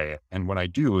that today. And when I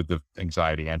do, the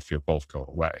anxiety and fear both go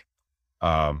away.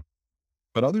 Um,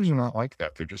 but others are not like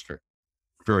that. They're just very,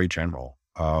 very general.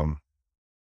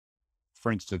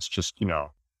 For instance, just,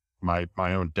 my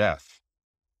own death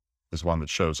is one that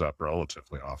shows up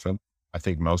relatively often. I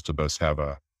think most of us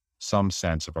have some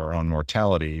sense of our own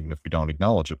mortality, even if we don't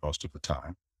acknowledge it most of the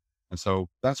time. And so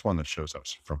that's one that shows up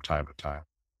from time to time.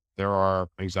 There are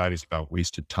anxieties about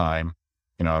wasted time.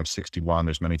 I'm 61.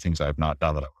 There's many things I have not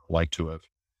done that I would like to have.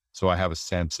 So I have a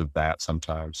sense of that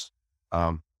sometimes.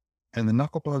 And the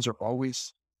knucklebones are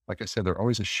always, like I said, they're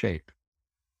always a shape.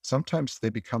 Sometimes they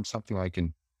become something I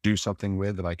can do something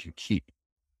with that I can keep.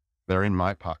 They're in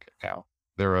my pocket now.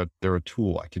 They're a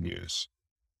tool I can use.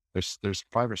 There's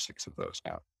 5 or 6 of those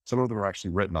now. Some of them are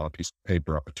actually written on a piece of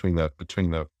paper up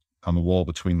on the wall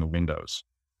between the windows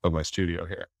of my studio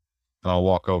here. And I'll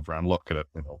walk over and look at it,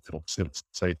 it'll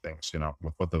say things,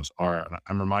 with what those are. And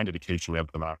I'm reminded occasionally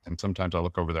of them. And sometimes I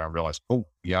look over there and realize, oh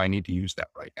yeah, I need to use that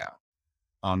right now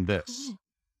on this.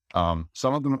 Some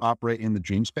of them operate in the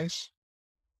dream space.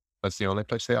 That's the only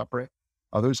place they operate.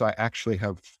 Others, I actually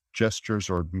have gestures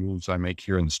or moves I make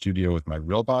here in the studio with my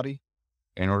real body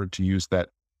in order to use that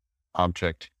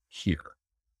object here.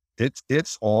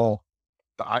 It's all,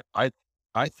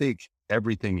 I think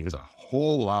everything is a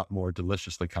whole lot more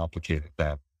deliciously complicated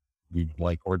than we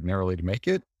like ordinarily to make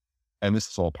it. And this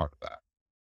is all part of that.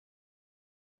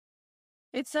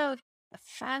 It's so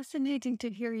fascinating to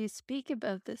hear you speak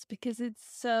about this because it's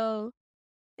so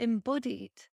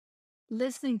embodied.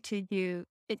 Listening to you,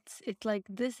 it's like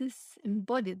this is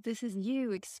embodied. This is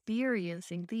you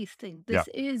experiencing these things. Yeah. This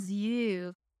is you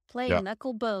Yeah. playing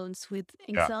knuckle bones with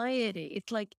Yeah. anxiety.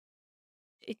 It's like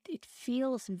it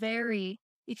feels very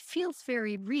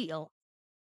real.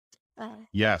 Uh,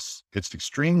 Yes. It's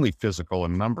extremely physical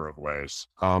in a number of ways.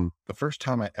 The first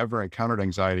time I ever encountered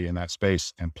anxiety in that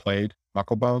space and played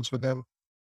knucklebones with him,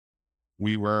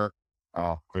 we were,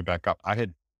 let me back up. I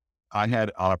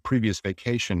had on a previous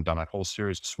vacation done a whole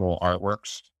series of small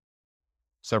artworks.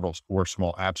 Several were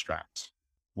small abstracts.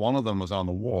 One of them was on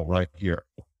the wall right here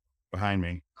behind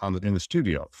me in the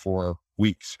studio for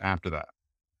weeks after that.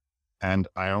 And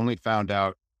I only found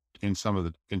out in some of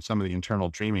the internal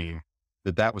dreaming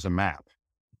that was a map.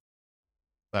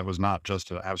 That was not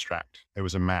just an abstract. It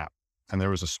was a map. And there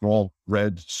was a small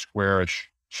red squarish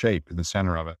shape in the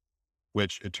center of it,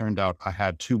 which it turned out I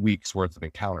had 2 weeks worth of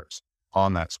encounters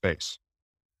on that space.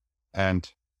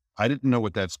 And I didn't know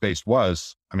what that space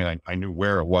was. I mean, I knew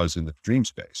where it was in the dream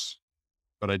space,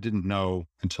 but I didn't know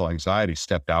until anxiety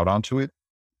stepped out onto it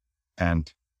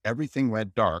and everything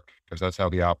went dark, because that's how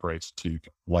he operates to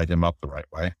light him up the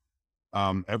right way.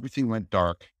 Everything went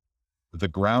dark. The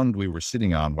ground we were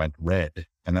sitting on went red.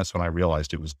 And that's when I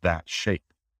realized it was that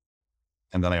shape.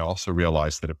 And then I also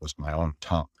realized that it was my own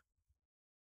tongue.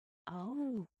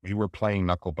 oh, We were playing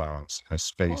knucklebones in a oh,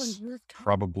 space you're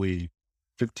probably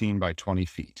 15 by 20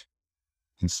 feet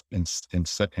in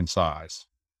size.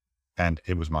 And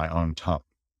it was my own tongue.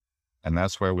 And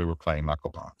that's where we were playing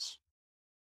knucklebones.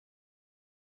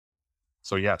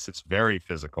 So yes, it's very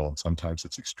physical and sometimes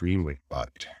it's extremely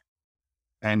embodied.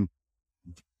 And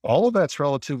all of that's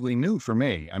relatively new for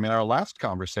me. I mean, our last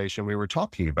conversation, we were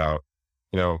talking about,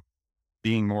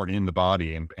 being more in the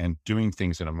body and doing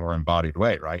things in a more embodied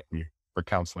way, right? And you were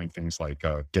counseling things like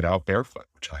get out barefoot,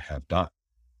 which I have done.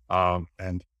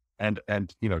 And and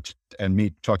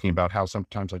me talking about how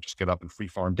sometimes I just get up and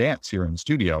freeform dance here in the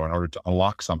studio in order to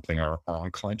unlock something or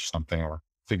unclench something or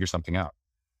figure something out.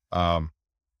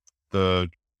 The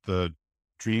the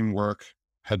dream work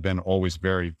had been always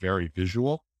very, very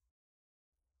visual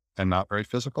and not very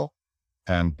physical.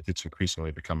 And it's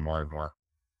increasingly become more and more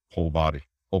whole body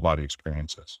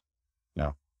experiences. You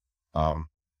know, um,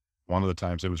 one of the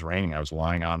times it was raining, I was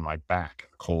lying on my back.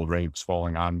 The cold rain was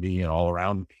falling on me and all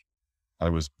around me. I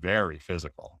was very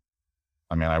physical.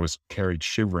 I mean, I was carried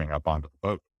shivering up onto the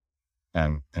boat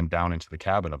and down into the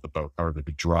cabin of the boat in order to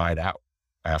be dried out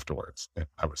afterwards. And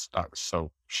I was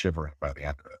so shivering by the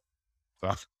end of it.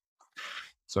 So,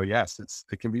 so yes,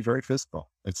 it can be very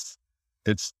physical. It's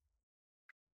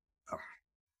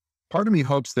part of me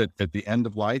hopes that at the end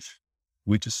of life,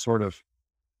 we just sort of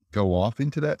go off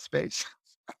into that space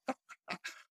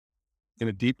in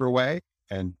a deeper way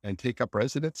and take up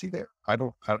residency there.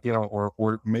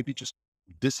 Or maybe just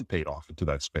dissipate off into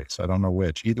that space. I don't know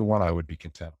which. Either one, I would be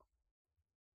content.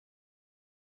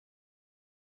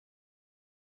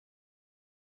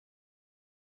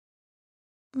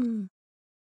 Mm.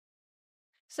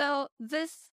 So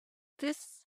this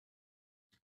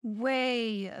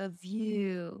way of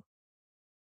you,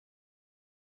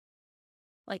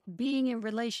 like being in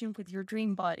relation with your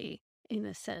dream body, in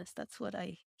a sense, that's what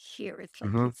I hear. It's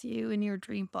like Hmm. it's you and your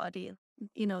dream body.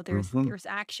 Hmm. There's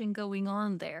action going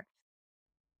on there.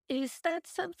 Is that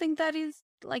something that is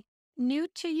like new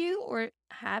to you, or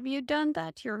have you done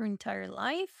that your entire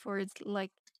life, or it's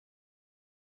like,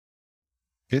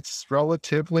 It's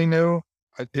relatively new.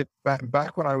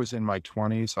 Back when I was in my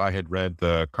 20s, I had read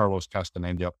the Carlos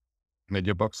Castaneda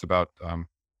books about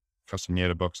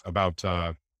Castaneda books about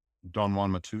Don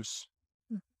Juan Matus,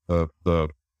 mm, the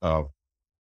uh,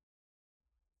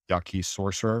 Yaqui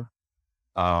sorcerer,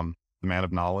 the man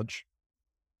of knowledge.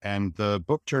 And the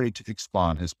book Journey to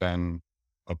Ixtlan has been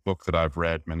a book that I've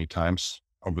read many times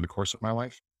over the course of my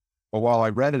life. But while I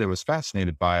read it, I was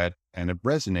fascinated by it and it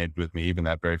resonated with me even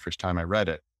that very first time I read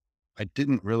it. I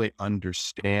didn't really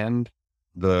understand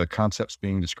the concepts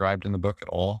being described in the book at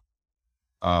all.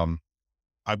 Um,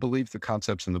 I believe the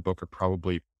concepts in the book are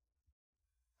probably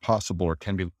possible or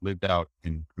can be lived out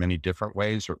in many different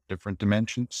ways or different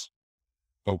dimensions.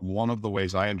 But one of the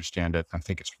ways I understand it, I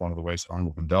think it's one of the ways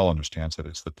Arnold Lindell understands it,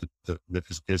 is that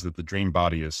is that the dream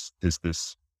body is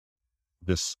this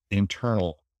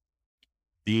internal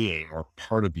being or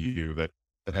part of you that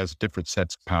has different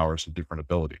sets of powers and different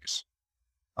abilities.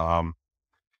 Um,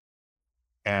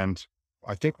 and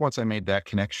I think once I made that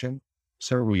connection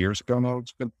several years ago, no,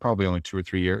 it's been probably only 2 or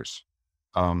 3 years.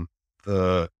 Um,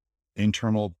 the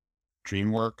internal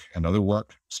dream work and other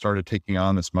work started taking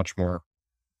on this much more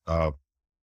uh,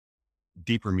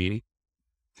 deeper meaning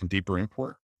and deeper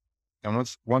import. And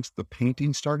once the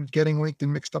painting started getting linked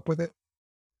and mixed up with it,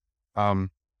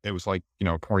 um, it was like,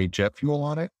 pouring jet fuel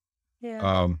on it. yeah.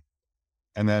 Um,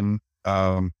 and then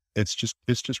it's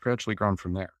just gradually grown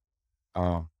from there.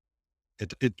 Um,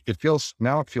 it feels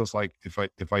like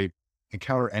if I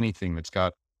encounter anything that's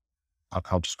got,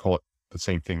 I'll just call it the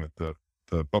same thing that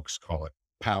the books call it,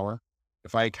 power.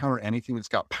 If I encounter anything that's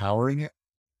got power in it,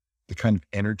 the kind of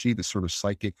energy, the sort of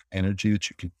psychic energy that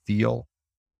you can feel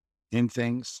in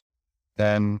things,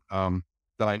 then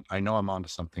I know I'm onto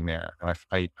something there, and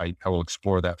I will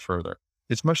explore that further.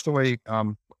 It's much the way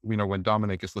when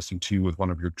Dominic is listening to you with one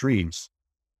of your dreams,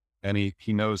 and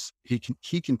he knows he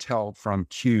can tell from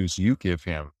cues you give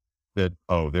him that,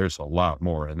 oh, there's a lot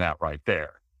more in that right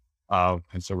there, and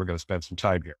so we're going to spend some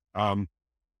time here.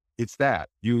 It's that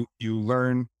you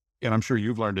learn, and I'm sure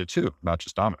you've learned it too, not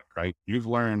just Dominic, right? You've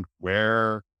learned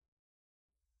where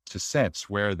to sense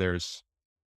where there's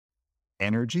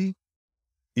energy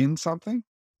in something,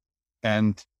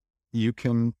 and you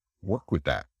can work with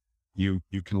that. You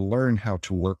can learn how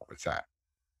to work with that.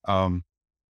 Um,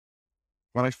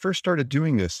 when I first started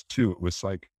doing this too, it was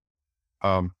like,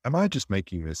 am I just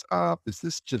making this up? Is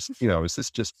this just,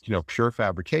 pure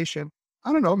fabrication?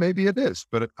 I don't know. Maybe it is,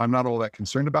 but I'm not all that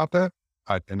concerned about that.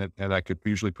 And I could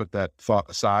usually put that thought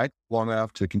aside long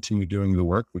enough to continue doing the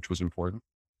work, which was important.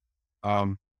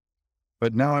 Um,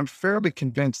 but now I'm fairly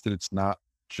convinced that it's not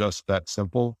just that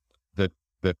simple. That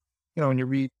when you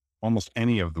read almost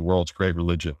any of the world's great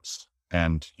religions,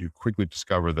 and you quickly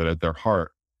discover that at their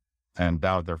heart and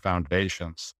down at their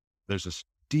foundations, there's this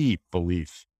deep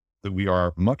belief that we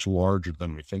are much larger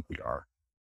than we think we are.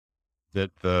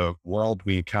 That the world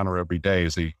we encounter every day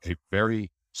is a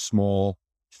very small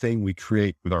thing we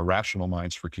create with our rational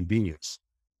minds for convenience,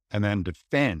 and then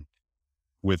defend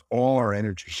with all our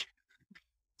energy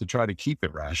to try to keep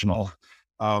it rational.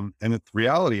 And the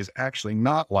reality is actually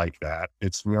not like that.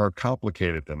 It's more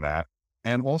complicated than that.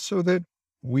 And also that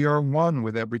we are one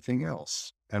with everything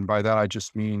else. And by that, I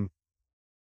just mean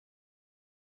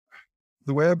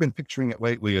the way I've been picturing it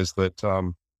lately is that,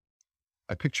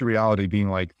 I picture reality being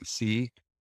like the sea,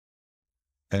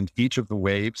 and each of the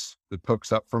waves that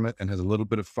pokes up from it and has a little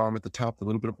bit of foam at the top, a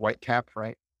little bit of white cap,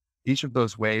 right? Each of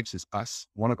those waves is us,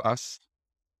 one of us.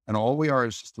 And all we are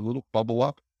is just a little bubble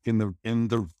up in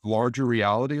the larger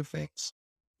reality of things.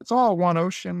 It's all one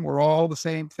ocean. We're all the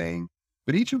same thing.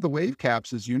 But each of the wave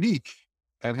caps is unique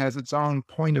and has its own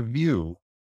point of view.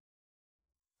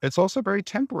 It's also very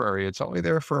temporary. It's only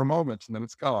there for a moment and then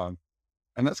it's gone.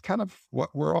 And that's kind of what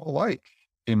we're all like.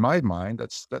 In my mind,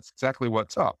 that's exactly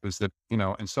what's up is that,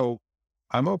 and so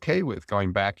I'm okay with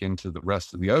going back into the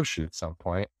rest of the ocean at some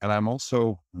point. And I'm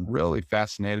also really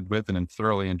fascinated with and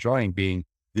thoroughly enjoying being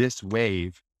this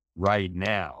wave right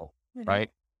now, Mhm.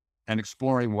 right? And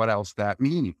exploring what else that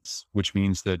means, which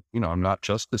means that, I'm not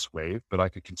just this wave, but I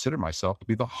could consider myself to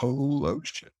be the whole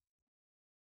ocean.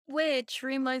 Which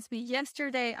reminds me,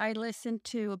 yesterday I listened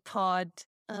to a pod.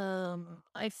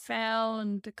 I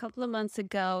found a couple of months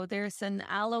ago, there's an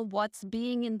Alan Watts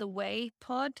Being in the Way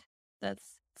pod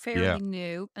that's Yeah. fairly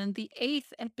new. And the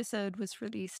eighth episode was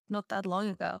released not that long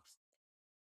ago.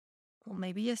 Well,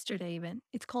 maybe yesterday even.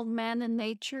 It's called Man and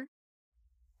Nature.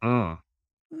 Mm.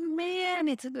 Man,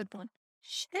 it's a good one.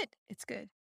 Shit, it's good.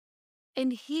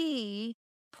 And he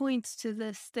points to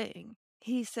this thing.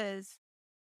 He says,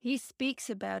 he speaks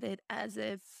about it as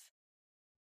if,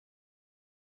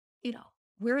 you know,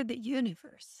 we're the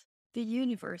universe. The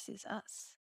universe is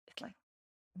us. It's like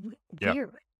w- Yeah.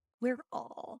 we're we're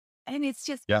all, and it's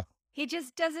just Yeah. he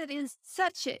just does it in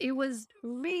such a. It was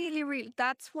really, really.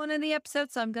 That's one of the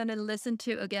episodes I'm gonna listen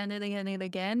to again and again and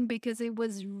again because it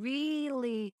was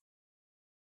really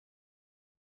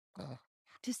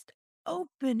just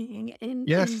opening in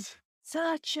Yes.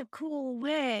 such a cool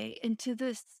way into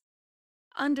this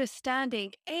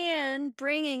understanding and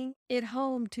bringing it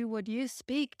home to what you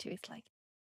speak to. It's like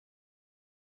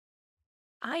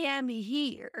I am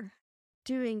here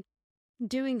doing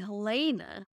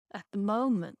Helena at the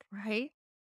moment, right?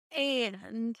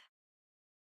 And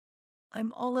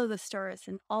I'm all of the stars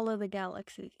and all of the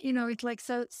galaxies. It's like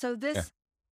so Yeah. this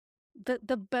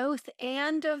the both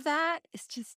and of that is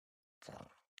just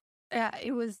yeah,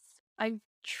 it was I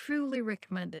truly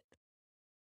recommend it.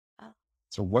 Uh,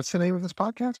 So what's the name of this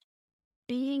podcast?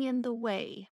 Being in the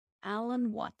Way,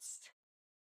 Alan Watts.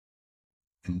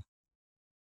 Mm.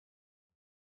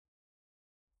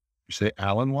 You say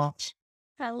Alan Watts?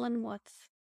 Alan Watts.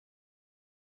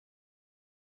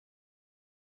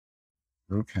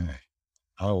 Okay.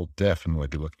 I will definitely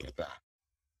be looking at that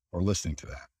or listening to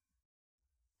that.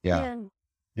 Yeah. Yeah.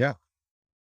 Yeah.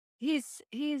 He's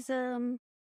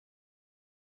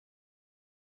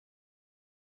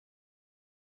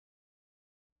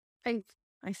I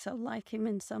I so like him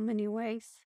in so many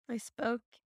ways. I spoke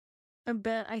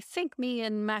but I think me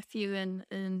and Matthew and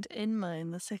Inma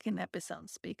in the second episode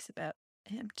speaks about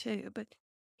him too. But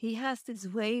he has this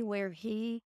way where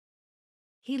he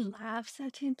laughs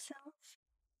at himself,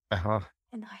 Uh-huh.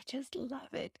 and I just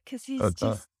love it because he's Uh,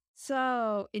 just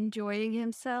so enjoying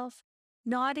himself,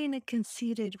 not in a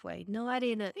conceited way, not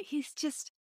in a. He's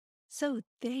just so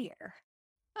there,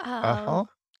 uh-huh.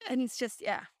 and it's just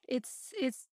yeah, it's.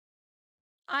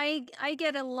 I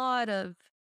get a lot of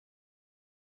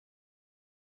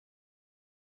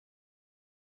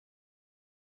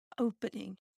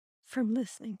opening from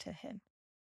listening to him.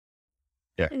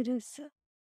 Yeah. It is.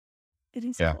 It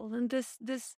is Yeah. cool. And this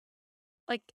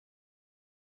like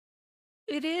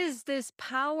it is this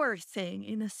power thing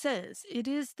in a sense. It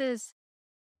is this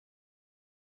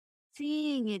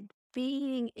seeing it,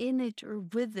 being in it or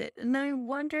with it. And I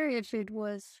wonder if it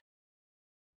was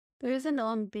there's an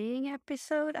on being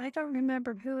episode. I don't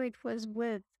remember who it was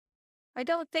with. I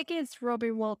don't think it's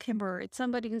Robbie Wall Kimber. It's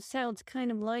somebody who sounds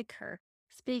kind of like her,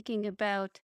 speaking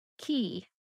about Key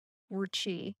or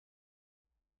Chi.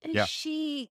 And Yeah.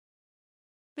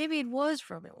 maybe it was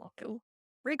Robbie Walker.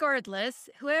 Regardless,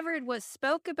 whoever it was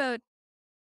spoke about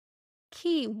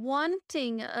Key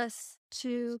wanting us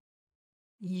to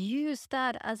use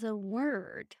that as a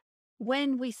word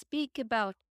when we speak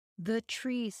about the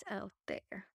trees out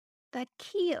there, that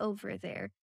key over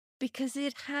there, because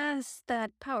it has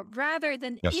that power rather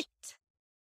than Yes.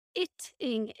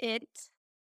 iting it,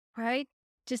 right?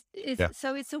 Just Yeah.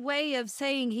 so it's a way of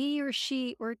saying he or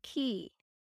she or key,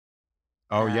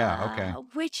 Oh, yeah. Okay.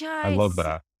 which I love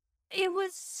that. it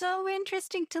was so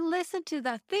interesting to listen to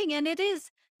that thing. And it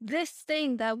is this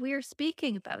thing that we're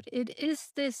speaking about. It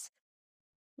is this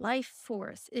life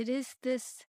force. It is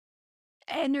this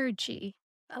energy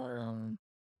um,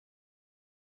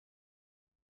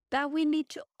 that we need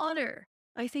to honor.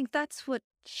 I think that's what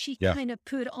she Yeah. kind of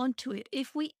put onto it.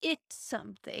 If we it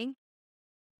something,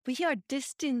 we are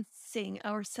distancing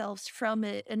ourselves from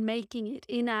it and making it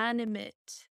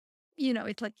inanimate.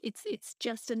 It's like it's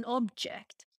just an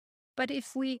object. But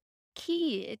if we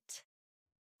key it,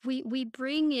 we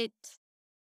bring it,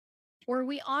 or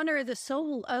we honor the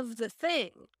soul of the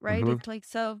thing, right? Hmm. It's like,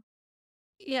 so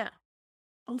yeah.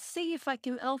 I'll see if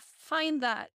I'll find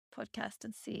that podcast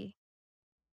and see.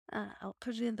 I'll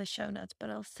put it in the show notes, but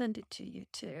I'll send it to you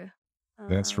too.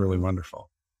 That's really Um, wonderful.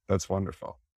 That's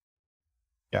wonderful.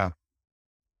 Yeah.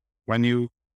 When you,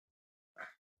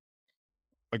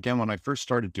 again, when I first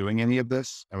started doing any of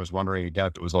this, I was wondering again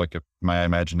if it was like my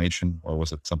imagination, or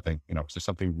was it something, was there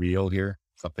something real here?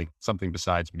 Something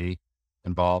besides me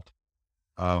involved?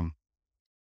 Um,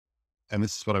 and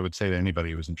this is what I would say to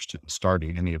anybody who's interested in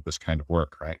starting any of this kind of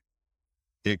work, right?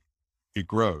 It, it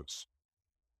grows.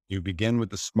 You begin with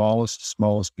the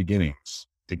smallest beginnings,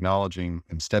 acknowledging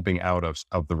and stepping out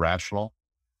of the rational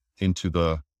into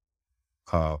the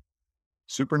uh,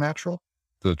 supernatural,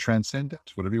 the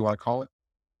transcendent, whatever you want to call it,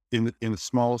 in the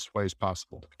smallest ways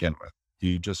possible to begin with.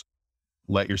 You just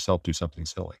let yourself do something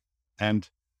silly. And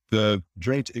the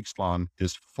Dreit Ixtlan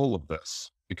is full of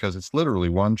this because it's literally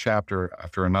one chapter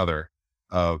after another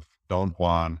of Don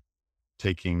Juan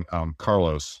taking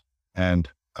Carlos and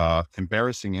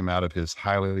embarrassing him out of his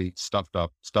highly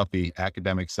stuffy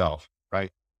academic self,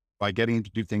 right? By getting him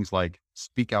to do things like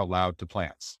speak out loud to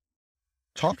plants,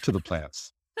 talk to the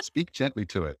plants, speak gently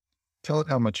to it, tell it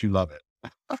how much you love it,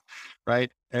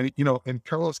 right? And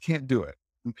Carlos can't do it.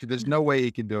 There's no way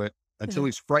he can do it until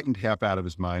he's frightened half out of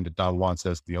his mind. And Don Juan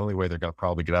says the only way they're going to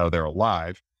probably get out of there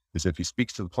alive is if he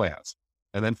speaks to the plants.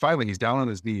 And then finally, he's down on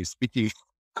his knees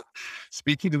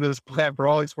speaking to this plant for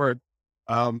all he's worth.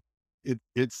 Um,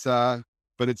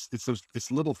 but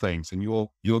it's little things, and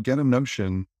you'll get a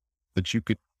notion that you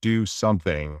could do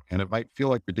something, and it might feel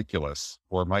like ridiculous,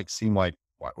 or it might seem like,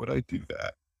 why would I do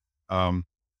that?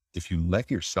 If you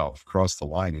let yourself cross the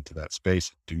line into that space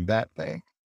and do that thing,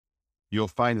 you'll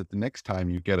find that the next time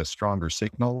you get a stronger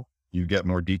signal, you get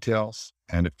more details,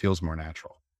 and it feels more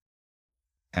natural.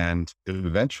 And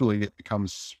eventually it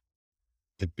becomes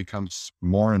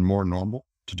more and more normal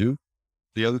to do.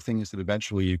 The other thing is that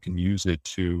eventually you can use it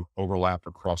to overlap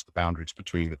across the boundaries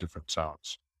between the different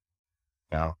zones.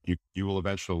 Now, you will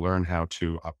eventually learn how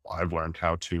to, I've learned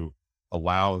how to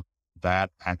allow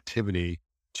that activity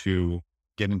to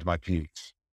get into my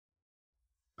paintings.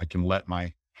 I can let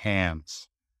my hands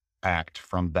act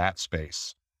from that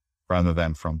space rather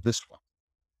than from this one.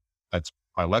 That's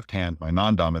my left hand. My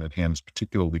non-dominant hand is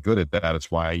particularly good at that. It's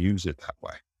why I use it that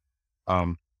way.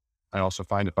 I also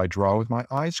find if I draw with my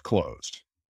eyes closed,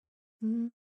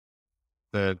 mhm.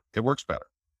 that it works better.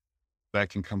 That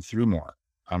can come through more.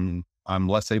 I'm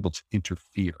less able to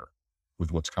interfere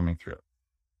with what's coming through.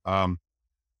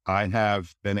 I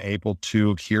have been able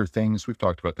to hear things. We've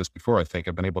talked about this before. I think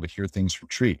I've been able to hear things from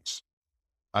trees.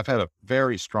 I've had a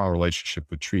very strong relationship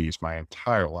with trees my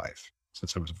entire life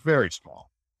since I was very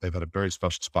small. They've had a very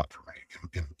special spot for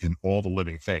me in all the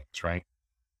living things, right?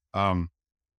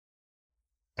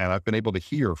 And I've been able to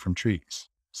hear from trees,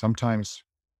 sometimes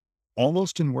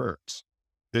almost in words.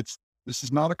 This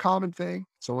is not a common thing.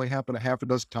 It's only happened a half a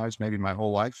dozen times, maybe my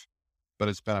whole life, but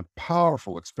it's been a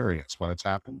powerful experience when it's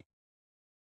happened.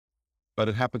 But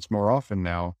it happens more often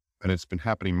now, and it's been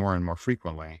happening more and more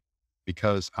frequently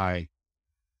because I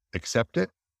accept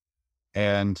it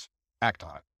and act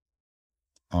on it.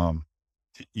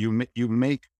 You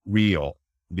make real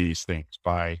these things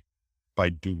by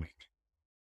doing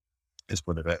is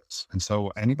what it is. And so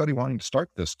anybody wanting to start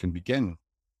this can begin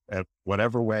at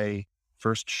whatever way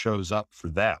first shows up for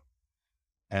them,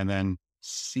 and then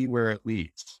see where it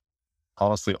leads.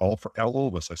 Honestly, for all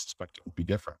of us, I suspect it will be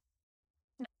different,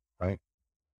 right?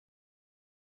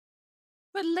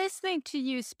 But listening to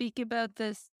you speak about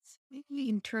this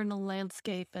internal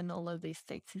landscape and all of these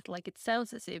things, it's like it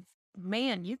sounds as if,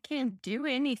 man, you can't do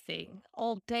anything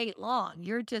all day long.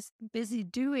 You're just busy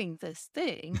doing this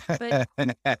thing.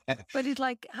 But it's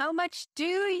like, how much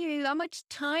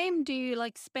time do you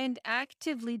like spend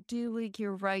actively doing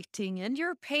your writing and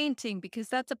your painting? Because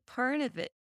that's a part of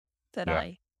it that Yeah,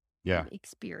 I yeah.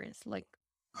 experience. Like,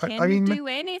 I can you mean, do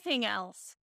anything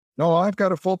else? no, I've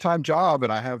got a full-time job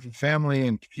and I have a family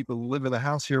and people who live in the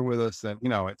house here with us. And,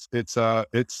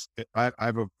 I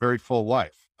have a very full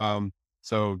life.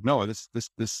 So no, this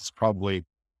is probably,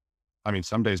 I mean,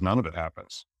 some days none of it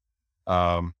happens.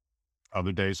 Um,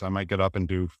 Other days I might get up and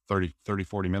do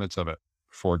 40 minutes of it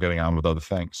before getting on with other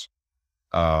things.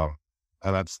 And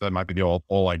that might be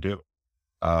all I do.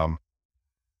 Um,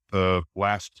 the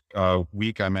last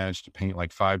week I managed to paint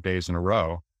like 5 days in a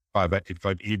row, five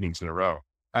evenings in a row.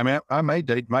 I mean,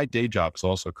 my day job is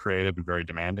also creative and very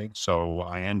demanding. So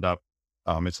I end up,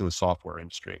 it's in the software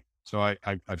industry. So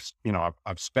I've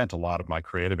spent a lot of my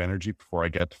creative energy before I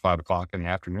get to 5 o'clock in the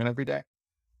afternoon every day.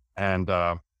 And,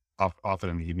 often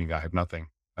in the evening, I have nothing.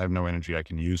 I have no energy I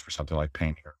can use for something like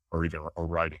painting or even or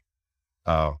writing.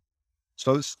 Uh,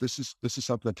 so this is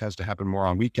something that tends to happen more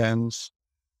on weekends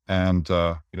and,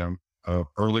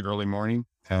 early morning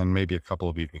and maybe a couple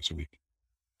of evenings a week.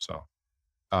 So,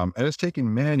 and it's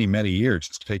taken many, many years.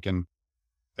 It's taken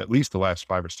at least the last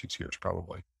 5 or 6 years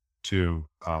probably to,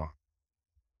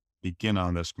 begin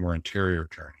on this more interior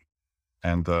journey.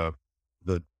 And the,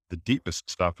 the deepest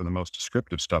stuff and the most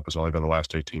descriptive stuff has only been the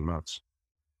last 18 months.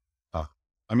 Uh,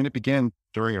 I mean, it began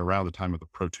during around the time of the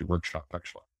Pro 2 workshop,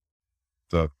 actually,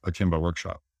 the Akimbo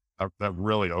workshop. That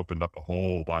really opened up a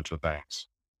whole bunch of things.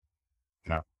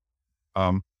 You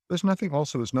know, there's nothing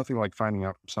like finding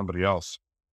out from somebody else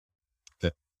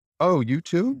that, oh, you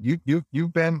too, you do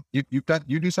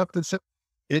something.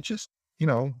 It just,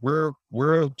 we're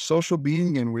a social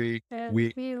being and I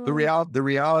we, feel like the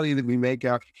reality that we make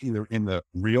out either in the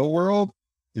real world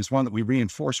is one that we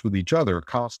reinforce with each other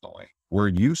constantly. We're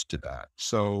used to that.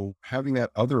 So having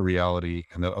that other reality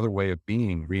and that other way of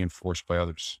being reinforced by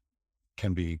others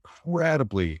can be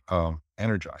incredibly,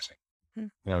 energizing, hmm,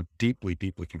 deeply,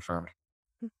 deeply confirming.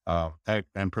 hmm,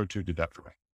 And Pro 2 did that for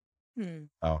me. hmm.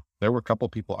 There were a couple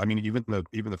people, I mean, even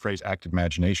the phrase active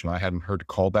imagination, I hadn't heard it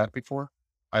called that before.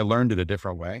 I learned it a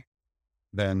different way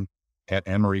than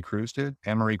Anne Marie Cruz did.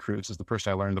 Anne Marie Cruz is the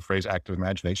person I learned the phrase active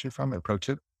imagination from at Pro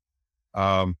 2.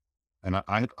 Um, and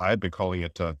I had been calling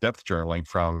it, depth journaling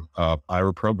from,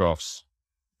 Ira Progoff's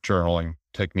journaling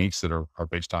techniques that are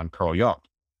based on Carl Jung.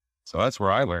 So that's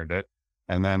where I learned it.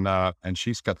 And then, and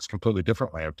she's got this completely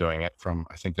different way of doing it from,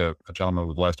 I think, a gentleman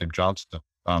with the last name Johnston,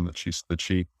 that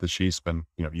she's been,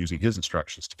 using his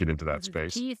instructions to get into that Is it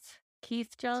space.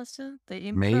 Keith Johnston, the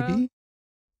Maybe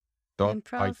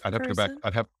improv I'd have to go back. person?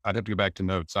 I'd have to go back to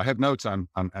notes. I have notes on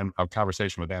a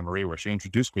conversation with Anne Marie where she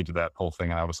introduced me to that whole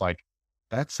thing. And I was like,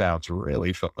 that sounds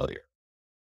really familiar.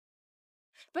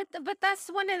 But that's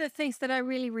one of the things that I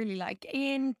really, really like.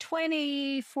 In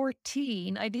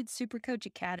 2014, I did Super Coach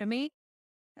Academy,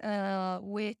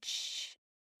 which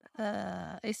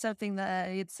is something that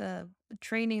it's a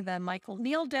training that Michael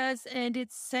Neal does, and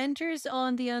it centers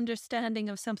on the understanding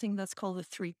of something that's called the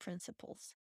three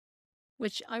principles,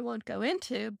 which I won't go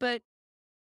into. But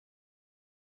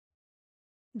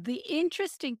the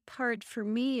interesting part for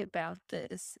me about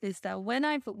this is that when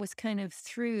I was kind of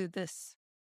through this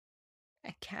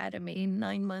academy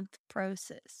 9-month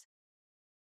process,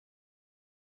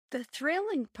 the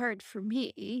thrilling part for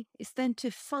me is then to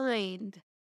find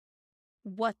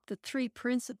what the three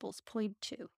principles point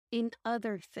to in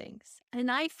other things.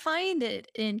 And I find it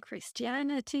in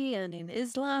Christianity and in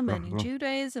Islam and in Mhm.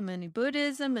 Judaism and in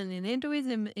Buddhism and in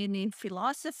Hinduism and in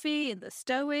philosophy and the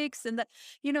Stoics and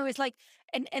it's like,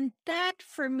 and that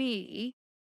for me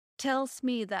tells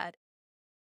me that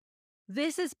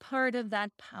this is part of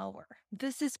that power.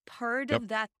 This is part Yep. of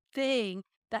that thing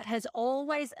that has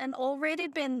always and already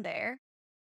been there,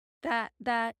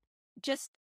 that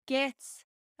just gets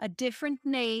a different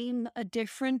name, a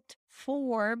different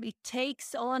form. It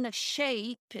takes on a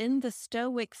shape in the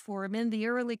Stoic form, in the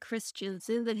early Christians,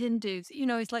 in the Hindus.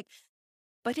 It's like,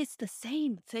 but it's the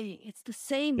same thing. It's the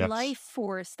same Yes. life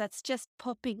force that's just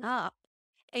popping up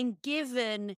and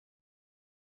given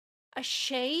a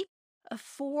shape, a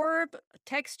form, a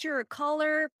texture, a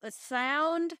color, a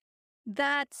sound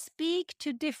that speak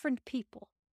to different people.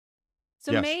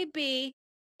 So Yes. maybe,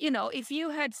 if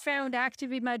you had found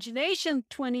active imagination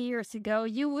 20 years ago,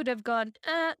 you would have gone,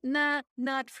 nah,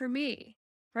 not for me.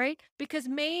 Right? Because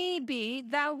maybe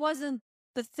that wasn't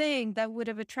the thing that would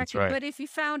have That's attracted. right. But if you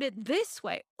found it this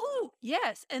way, oh,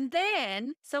 yes. And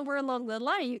then somewhere along the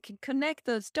line, you can connect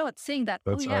those dots, seeing that,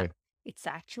 oh, That's yeah, right. it's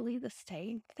actually the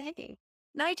same thing.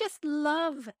 And I just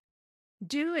love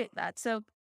doing that. So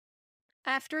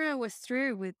after I was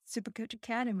through with Supercoach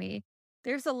Academy,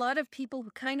 there's a lot of people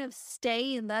who kind of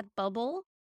stay in that bubble,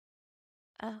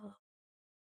 uh,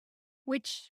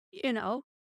 which,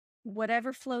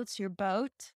 whatever floats your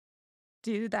boat,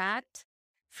 do that.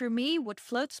 For me, what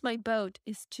floats my boat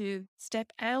is to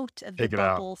step out of the Take it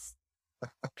out. bubbles,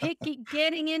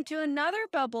 getting into another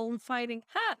bubble and finding,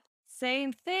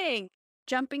 same thing.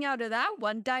 Jumping out of that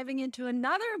one, diving into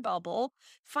another bubble,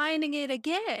 finding it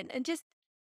again, and just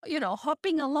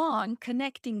hopping along,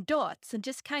 connecting dots and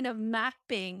just kind of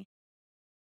mapping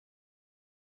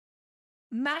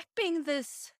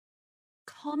this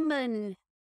common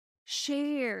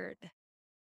shared,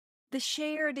 the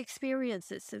shared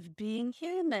experiences of being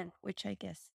human, which I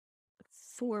guess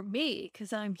for me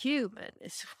because I'm human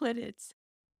is what it's,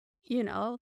 you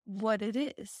know, what it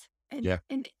is. Yeah.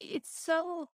 And it's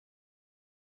so,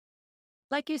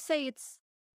 like you say, it's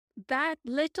that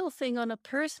little thing on a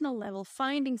personal level,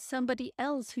 finding somebody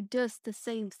else who does the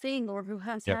same thing or who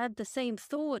has Yep. had the same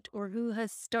thought or who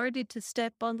has started to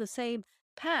step on the same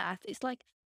path. It's like,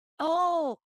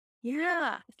 oh,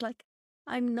 yeah. It's like,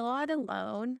 I'm not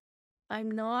alone. I'm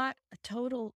not a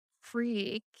total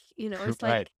freak. It's Right.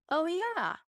 like, oh,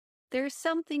 yeah, there's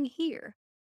something here.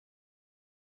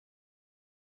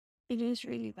 It is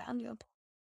really valuable.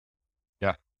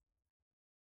 Yeah.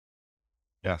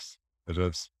 Yes, it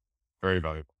is very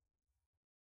valuable.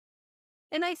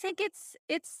 And I thank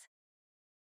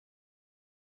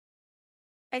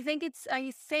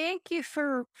you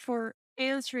for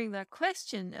answering that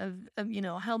question of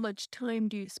how much time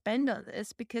do you spend on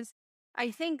this, because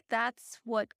I think that's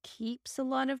what keeps a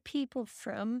lot of people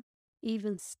from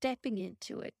even stepping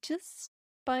into it, just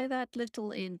by that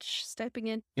little inch, stepping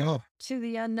into Yeah.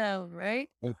 the unknown, right?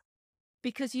 uh,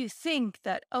 Because you think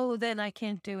that, oh, then I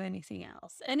can't do anything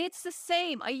else. And it's the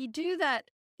same. I do that,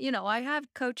 I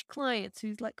have coach clients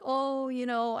who's like, oh,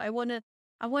 I want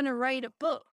to write a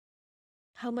book.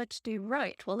 How much do you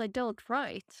write? Well, I don't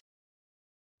write.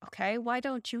 Okay, why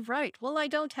don't you write? Well, I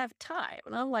don't have time.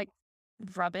 And I'm like,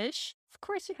 rubbish. Of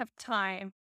course you have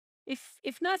time. If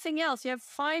nothing else, you have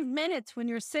 5 minutes when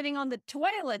you're sitting on the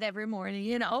toilet every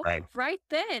morning, Right. right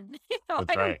then. That's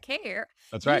I right. don't care.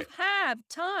 That's You right. have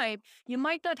time. You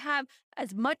might not have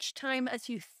as much time as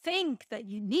you think that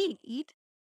you need,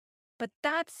 but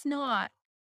that's not,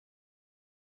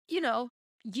 you know,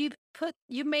 you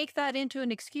make that into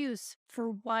an excuse for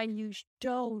why you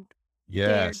don't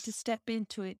dare to Yes. step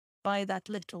into it by that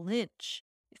little inch.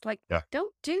 It's like, Yeah.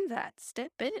 don't do that.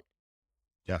 Step in,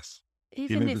 Yes.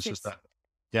 Even even if if it's just it's that.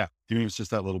 Yeah. Even if it's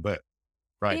just that little bit.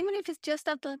 Right. even if it's just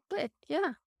a little bit.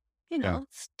 Yeah, Yeah.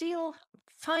 still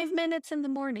 5 minutes in the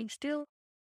morning, still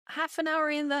half an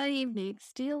hour in the evening,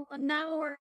 still an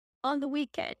hour on the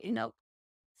weekend.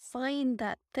 Find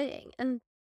that thing, and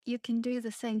you can do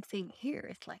the same thing here.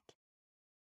 It's like,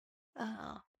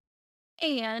 oh,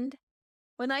 and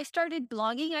when I started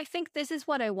blogging, I think this is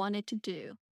what I wanted to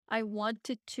do. I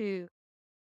wanted to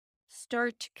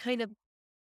start to kind of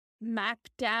map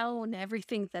down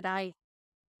everything that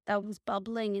was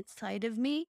bubbling inside of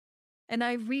me. And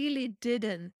I really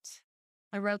didn't.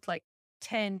 I wrote like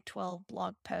 10, 12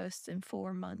 blog posts in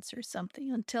 4 months or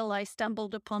something until I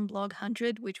stumbled upon Blog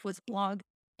 100, which was blog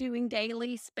doing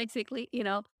dailies, basically,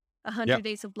 100 Yep.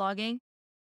 days of blogging.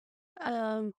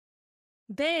 Um,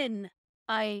 then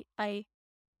I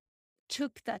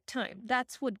took that time.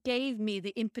 That's what gave me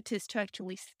the impetus to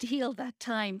actually steal that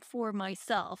time for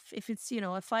myself. If it's,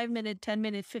 a 5 minute, 10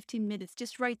 minute, 15 minutes,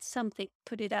 just write something,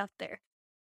 put it out there.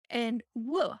 And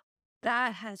whoa,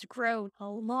 that has grown a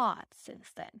lot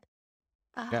since then.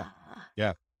 Yeah. Ah,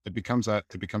 Yeah. It becomes a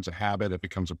habit. It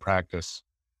becomes a practice.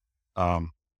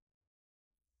 Um,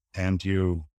 and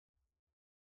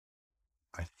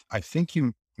I think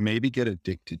you maybe get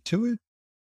addicted to it.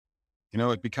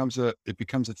 It becomes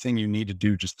a thing you need to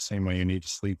do just the same way you need to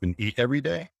sleep and eat every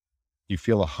day. You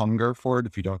feel a hunger for it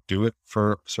if you don't do it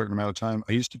for a certain amount of time.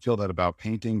 I used to feel that about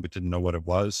painting, but didn't know what it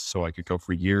was. So I could go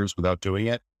for years without doing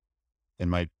it in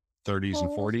my 30s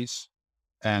and oh, 40s.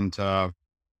 And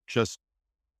just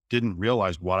didn't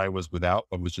realize what I was without,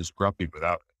 but was just grumpy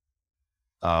without it.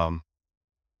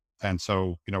 And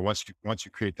so, once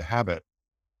you create the habit,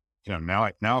 now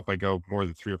if I go more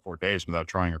than 3 or 4 days without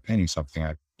drawing or painting something,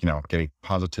 I'm getting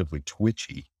positively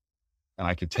twitchy. And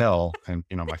I could tell, and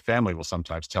my family will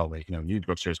sometimes tell me, you need to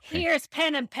go upstairs and here's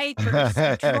pen and papers,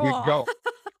 paint. draw.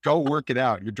 Go work it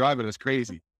out. You're driving us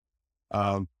crazy.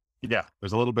 Um, yeah,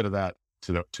 there's a little bit of that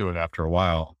to it after a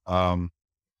while.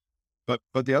 But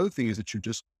the other thing is that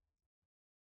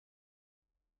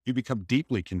you become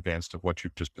deeply convinced of what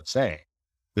you've just been saying,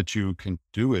 that you can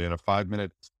do it in a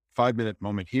 5-minute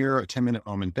moment here, a 10-minute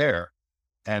moment there,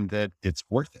 and that it's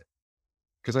worth it.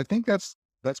 Because I think that's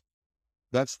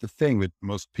that's the thing that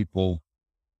most people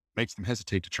makes them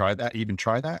hesitate to even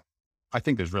try that. I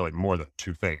think there's really more than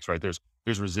two things, right? There's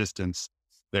resistance.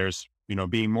 There's,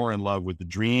 being more in love with the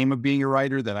dream of being a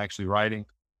writer than actually writing.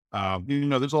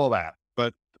 There's all that.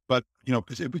 But,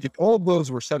 'cause if all of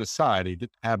those were set aside, he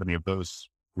didn't have any of those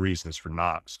reasons for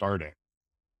not starting.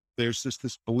 There's just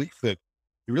this belief that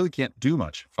you really can't do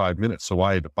much in 5 minutes. So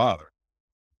why even bother?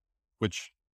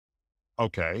 Which,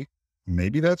 okay,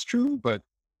 maybe that's true, but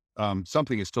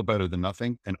something is still better than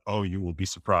nothing. And oh, you will be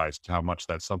surprised how much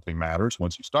that something matters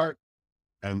once you start.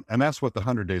 And that's what the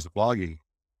 100 days of blogging,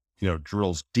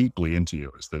 drills deeply into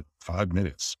you, is that 5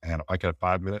 minutes. And if I can have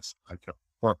 5 minutes,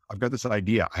 or I've got this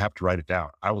idea. I have to write it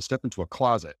down. I will step into a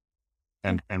closet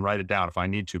and write it down if I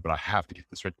need to, but I have to get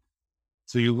this right.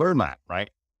 So you learn that,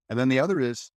 right? And then the other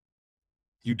is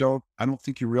I don't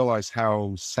think you realize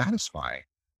how satisfying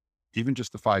even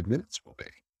just the 5 minutes will be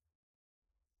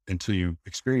until you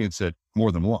experience it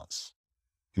more than once,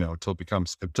 until it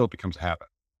becomes a habit.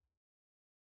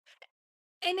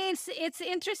 And it's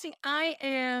interesting. I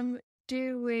am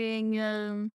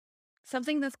doing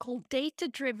something that's called data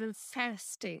driven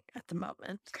fasting at the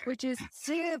moment, which is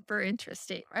super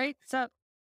interesting, right? So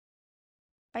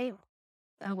I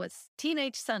that was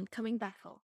teenage son coming back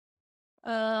home.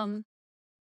 Um,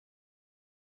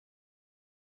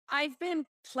 I've been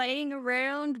playing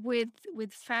around with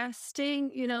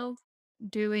fasting,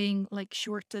 doing like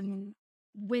shortened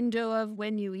window of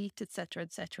when you eat, et cetera,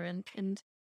 and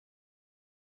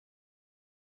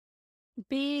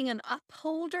being an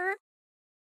upholder,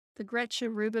 the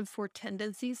Gretchen Rubin 4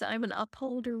 tendencies. I'm an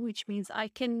upholder, which means I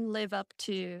can live up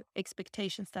to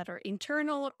expectations that are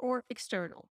internal or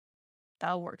external.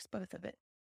 That works both of it.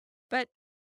 But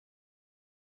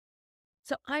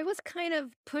so I was kind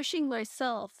of pushing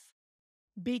myself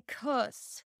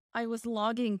because I was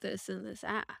logging this in this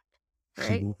app,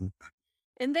 right?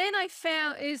 And then I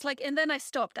found it's like, and then I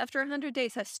stopped. After 100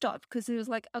 days, I stopped because it was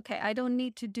like, okay, I don't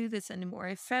need to do this anymore.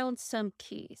 I found some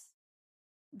keys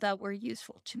that were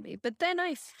useful to me. But then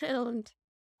I found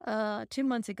 2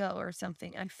 months ago or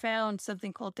something, I found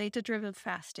something called data driven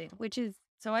fasting, which is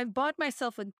so I've bought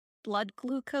myself a blood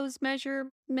glucose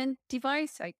measurement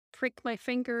device. I prick my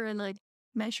finger and I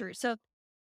measure. So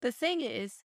the thing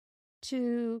is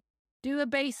to do a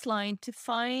baseline to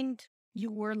find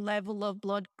your level of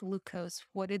blood glucose,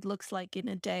 what it looks like in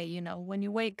a day, when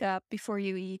you wake up, before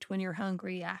you eat, when you're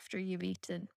hungry, after you've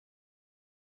eaten.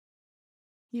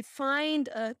 You find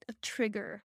a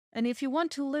trigger. And if you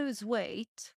want to lose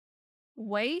weight,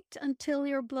 wait until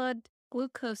your blood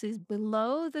glucose is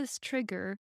below this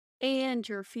trigger and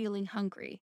you're feeling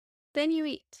hungry. Then you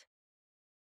eat,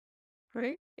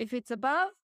 right? If it's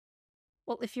above,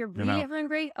 well, if you're You really know,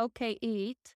 hungry, okay,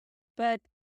 eat. But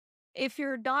if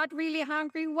you're not really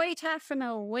hungry, wait half an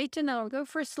hour, wait an hour, go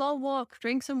for a slow walk,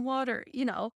 drink some water,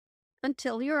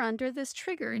 until you're under this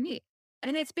trigger and eat.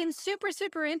 And it's been super,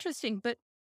 super interesting. But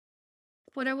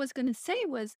what I was going to say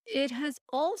was it has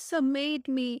also made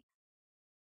me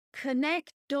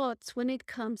connect dots when it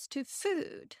comes to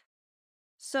food.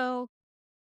 So,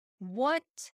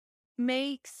 what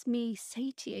makes me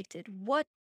satiated? What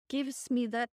gives me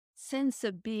that sense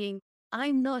of being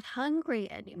I'm not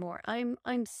hungry anymore. I'm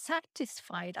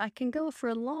satisfied. I can go for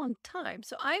a long time.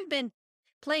 So I've been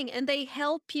playing and they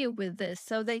help you with this.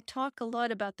 So they talk a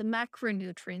lot about the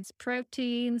macronutrients,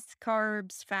 proteins,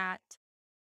 carbs, fat,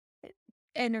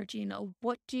 energy,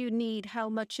 what do you need? How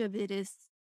much of it is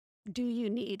do you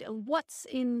need? And what's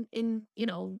in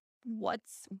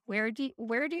where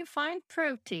do you find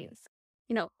proteins?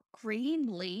 Green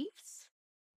leaves,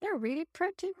 they're really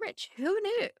protein rich. Who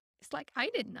knew? It's like I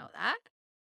didn't know that.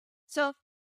 So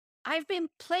I've been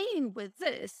playing with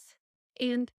this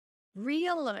and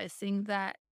realizing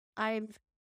that I've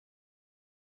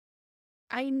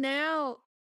I now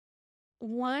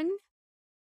one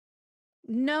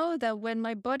know that when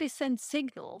my body sends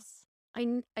signals,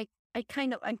 I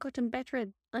kind of I gotten better at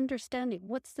understanding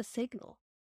what's the signal.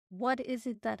 What is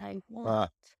it that I want? uh,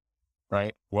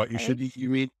 right? What you Right? should eat,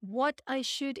 you eat. What I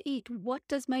should eat. What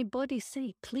does my body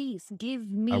say? Please give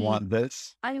I me. want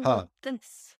this. I Huh. want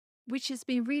this, which has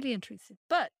been really interesting.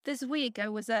 But this week I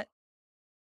was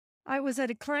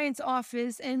at a client's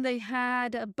office and they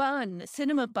had a bun, a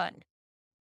cinnamon bun.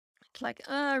 It's like,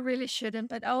 I really shouldn't,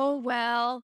 but oh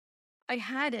well, I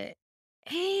had it.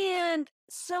 And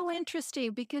so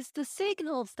interesting because the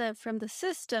signals that from the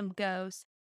system goes,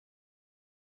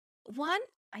 one,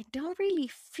 I don't really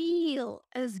feel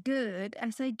as good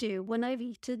as I do when I've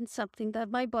eaten something that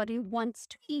my body wants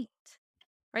to eat.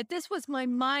 Right? This was my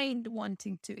mind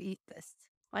wanting to eat this.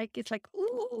 Like it's like,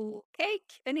 ooh,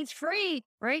 cake and it's free,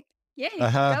 right? Yay, Uh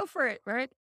huh. go for it,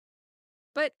 right?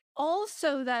 But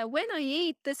also that when I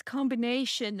eat this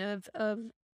combination of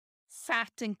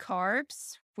fat and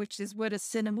carbs, which is what a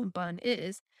cinnamon bun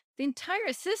is, the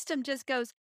entire system just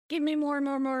goes, give me more,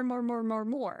 more, more, more, more, more,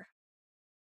 more.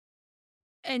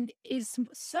 And it's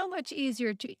so much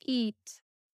easier to eat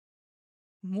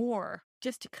more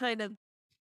just to kind of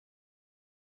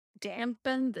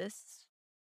dampen this,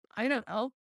 I don't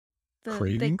know,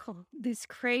 they Craving. call this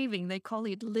craving. They call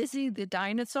it Lizzie the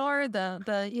dinosaur. It's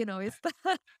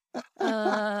the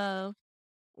uh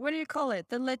what do you call it?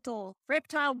 The little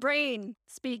reptile brain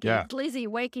speaking. Yeah. It's Lizzie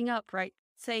waking up, right?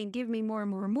 Saying, give me more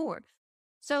and more and more.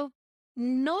 So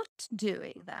not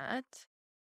doing that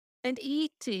and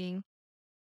eating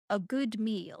a good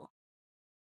meal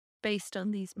based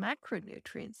on these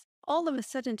macronutrients, all of a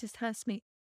sudden just has me,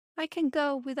 I can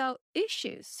go without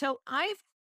issues. So I've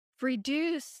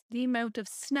reduced the amount of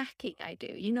snacking I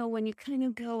do. You know, when you kind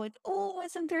of go and, oh,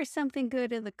 isn't there something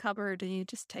good in the cupboard? And you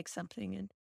just take something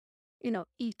and,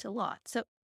 eat a lot. So,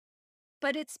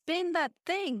 but it's been that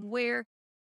thing where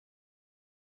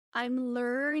I'm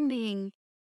learning.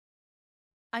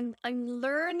 I'm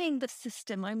learning the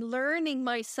system. I'm learning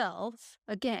myself.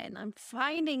 Again, I'm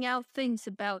finding out things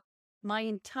about my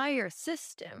entire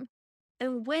system.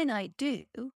 And when I do,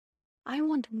 I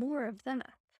want more of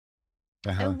that.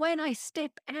 Uh-huh. And when I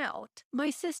step out, my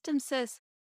system says,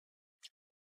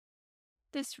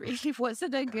 this really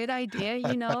wasn't a good idea,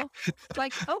 It's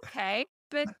like, okay,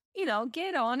 but,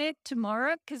 get on it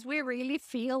tomorrow because we really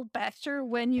feel better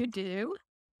when you do.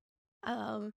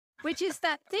 Um, which is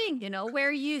that thing,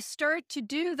 where you start to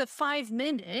do the 5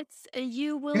 minutes and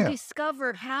you will Yeah.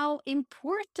 discover how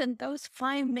important those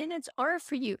 5 minutes are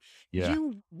for you. Yeah.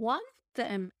 You want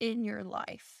them in your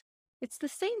life. It's the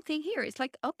same thing here. It's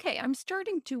like, okay, I'm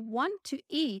starting to want to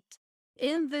eat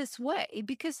in this way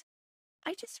because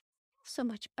I just feel so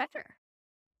much better.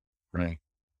 Right.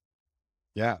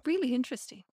 Yeah. Really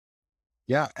interesting.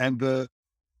 Yeah. And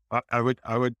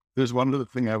there's one other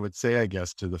thing I would say, I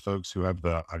guess, to the folks who have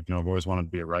I've always wanted to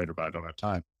be a writer, but I don't have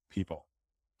time, people.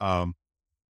 Um,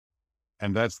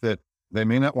 and that's that they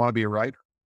may not want to be a writer,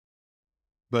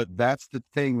 but that's the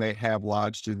thing they have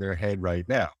lodged in their head right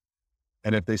now.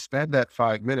 And if they spend that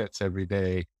 5 minutes every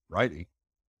day writing,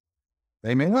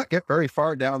 they may not get very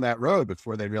far down that road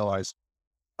before they realize,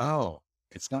 oh,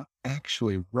 it's not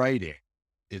actually writing.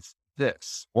 It's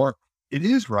this, or it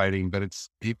is writing, but it's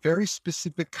a very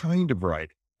specific kind of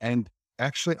writing. And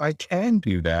actually I can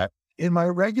do that in my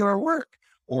regular work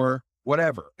or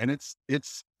whatever. And it's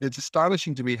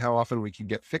astonishing to me how often we can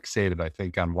get fixated, I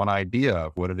think, on one idea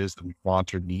of what it is that we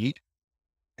want or need.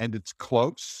 And it's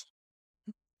close,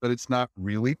 but it's not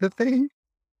really the thing.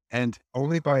 And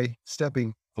only by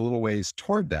stepping a little ways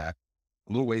toward that,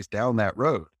 a little ways down that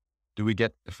road, do we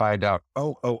get to find out,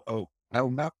 oh,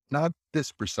 no, not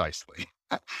this precisely.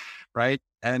 Right.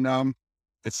 And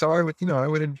so I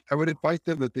would invite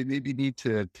them that they maybe need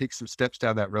to take some steps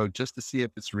down that road just to see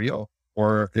if it's real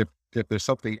or if there's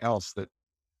something else that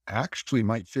actually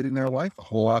might fit in their life a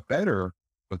whole lot better,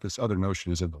 but this other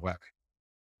notion is in the way.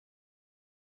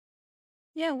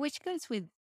 Yeah, which goes with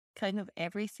kind of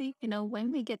everything.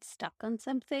 When we get stuck on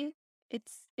something,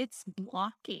 it's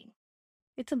blocking.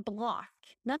 It's a block.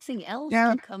 Nothing else Yeah.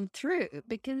 can come through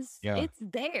because Yeah. it's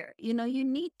there. You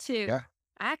need to Yeah.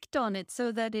 act on it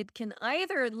so that it can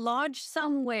either lodge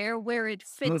somewhere where it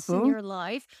fits in Mhm. your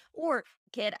life or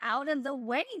get out of the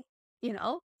way, you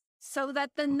know, so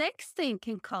that the next thing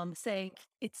can come saying,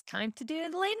 it's time to do a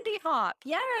Lindy Hop.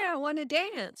 Yeah, I want to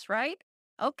dance, right?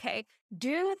 Okay,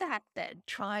 do that then.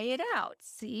 Try it out.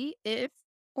 See if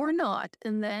or not.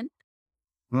 And then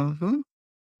Mhm.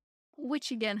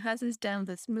 which again has us down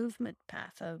this movement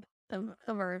path of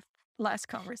our last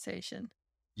conversation.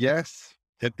 Yes.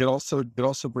 It also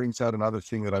brings out another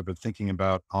thing that I've been thinking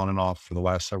about on and off for the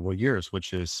last several years,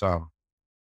 which is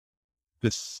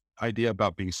this idea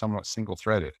about being somewhat single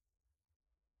threaded.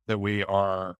 That we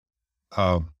are,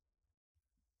 um,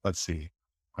 let's see,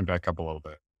 I'm back up a little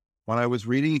bit. When I was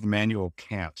reading Immanuel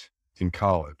Kant in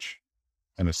college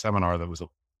in a seminar that was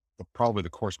probably the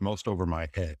course most over my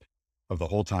head of the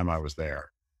whole time I was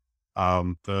there,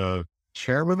 the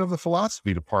chairman of the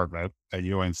philosophy department at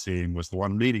UNC was the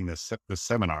one leading this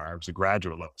seminar. It was a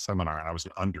graduate level seminar, and I was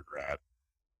an undergrad.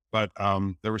 But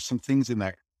there were some things in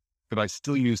that that I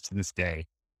still use to this day.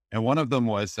 And one of them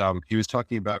was he was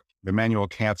talking about Immanuel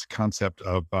Kant's concept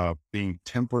of being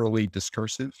temporally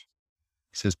discursive.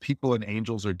 He says people and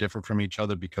angels are different from each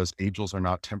other because angels are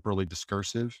not temporally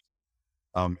discursive.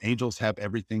 Angels have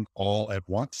everything all at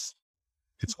once.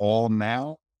 It's all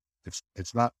now.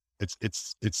 It's not.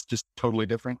 It's just totally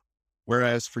different.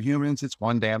 Whereas for humans, it's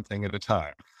one damn thing at a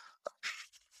time.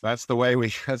 That's the way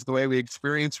we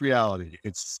experience reality.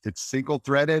 It's single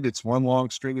threaded. It's one long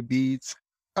string of beads,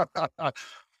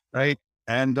 right?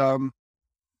 And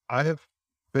I have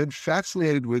been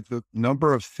fascinated with the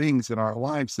number of things in our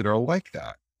lives that are like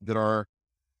that. That are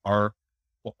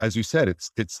well, as you said,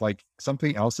 it's like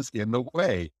something else is in the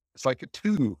way. It's like a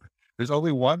tube. There's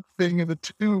only one thing in the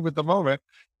tube at the moment,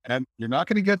 and you're not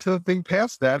going to get to the thing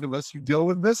past that unless you deal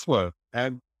with this one.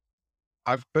 And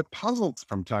I've been puzzled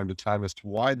from time to time as to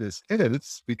why this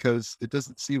is, because it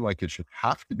doesn't seem like it should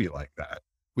have to be like that.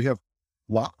 We have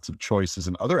lots of choices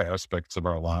in other aspects of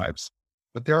our lives,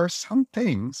 but there are some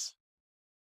things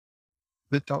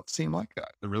that don't seem like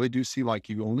that. They really do seem like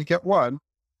you only get one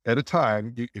at a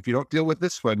time. If you don't deal with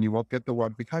this one, you won't get the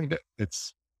one behind it.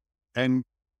 And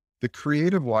the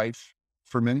creative life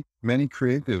for many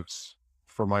creatives,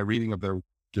 from my reading of their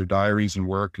diaries and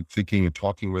work and thinking and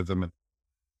talking with them. And,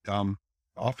 um,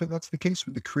 often that's the case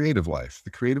with the creative life.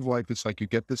 The creative life is like you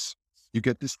get this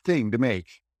thing to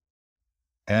make.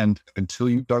 And until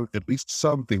you've done at least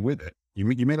something with it, you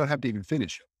may not have to even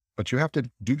finish it, but you have to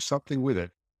do something with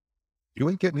it. You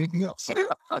ain't getting anything else.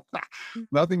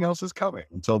 Nothing else is coming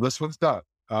until this one's done.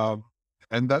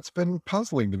 And that's been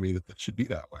puzzling to me that should be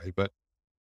that way, but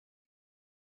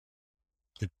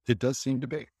it does seem to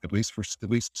be, at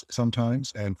least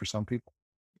sometimes, and for some people.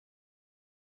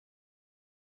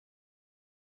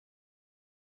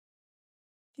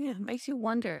 Yeah, it makes you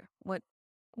wonder what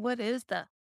is the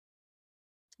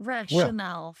Yeah,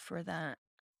 rationale for that?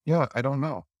 yeah, I don't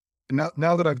know.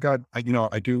 Now that I've got, I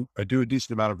do a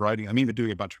decent amount of writing. I'm even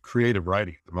doing a bunch of creative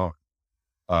writing at the moment.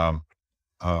 Um,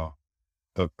 uh,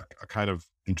 a kind of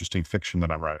interesting fiction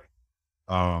that I'm writing.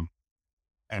 Um,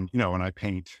 and when I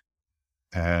paint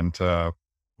and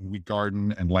we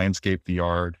garden and landscape the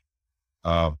yard.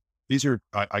 Uh,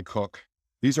 I cook.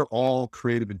 These are all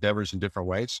creative endeavors in different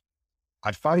ways.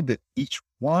 I find that each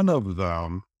one of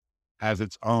them has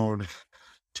its own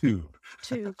tube,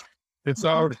 To its Mhm,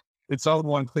 own, its own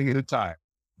one thing at a time.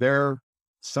 They're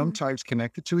mm, sometimes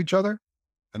connected to each other.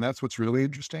 And that's what's really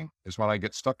interesting is when I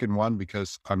get stuck in one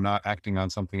because I'm not acting on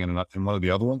something in one of the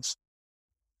other ones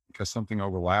because something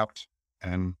overlapped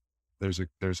and there's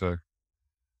a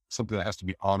something that has to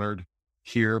be honored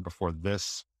here before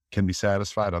this can be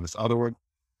satisfied on this other one.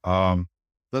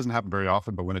 Doesn't happen very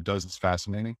often, but when it does, it's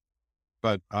fascinating.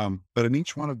 But in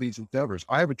each one of these endeavors,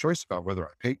 I have a choice about whether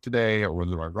I paint today or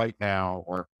whether I write now,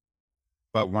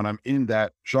 but when I'm in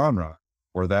that genre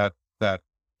or that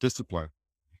discipline,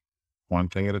 one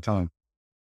thing at a time.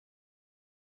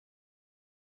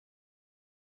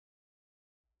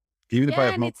 Even if I yeah,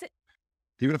 have and it's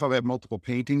even if I have multiple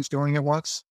paintings going at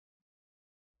once,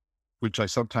 which I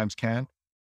sometimes can,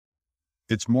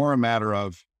 it's more a matter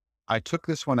of I took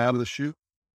this one out of the chute.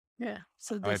 yeah.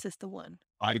 So I this is the one.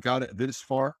 I got it this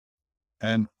far.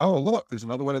 And oh, look, there's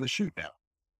another one in the chute now.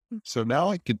 Mm, So now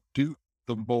I could do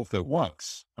them both at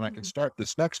once and I can mhm. start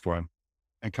this next one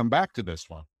and come back to this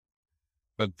one.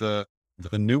 But the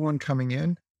new one coming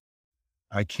in,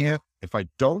 I can't, if I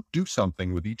don't do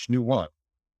something with each new one,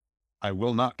 I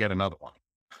will not get another one.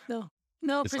 No,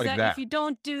 no, It's like present. If that. you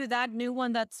don't do that new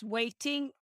one that's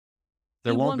waiting,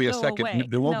 There it won't won't be a go second,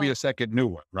 away. there won't be No, a second new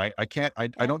one, right? I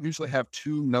yeah, don't usually have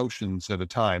two notions at a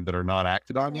time that are not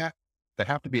acted on yeah, yet. They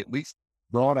have to be at least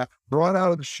brought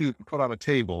out of the chute and put on a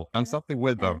table and yeah, something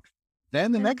with yeah, them.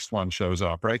 Then the yeah. next one shows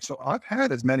up, right? So I've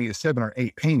had as many as 7 or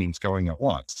 8 paintings going at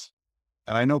once.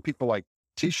 And I know people like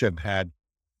Titian had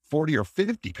 40 or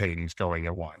 50 paintings going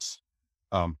at once.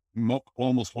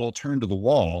 Almost all turned to the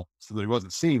wall so that he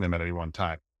wasn't seeing them at any one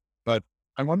time. But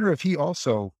I wonder if he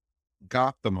also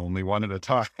got them only one at a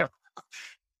time,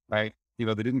 right? They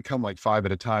didn't come like 5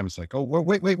 at a time. It's like, oh, well,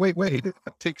 wait,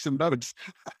 take some notes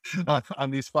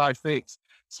on these 5 things.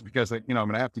 It's because, I'm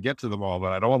going to have to get to them all,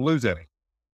 but I don't want to lose any.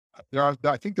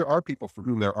 I think there are people for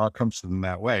whom comes to them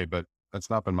that way, but that's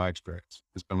not been my experience.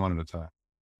 It's been one at a time.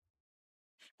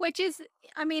 Which is,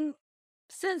 I mean,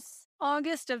 since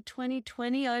August of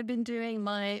 2020, I've been doing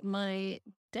my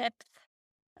depth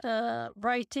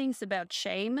writings about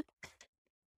shame,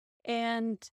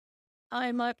 and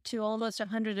I'm up to almost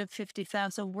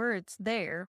 150,000 words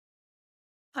there.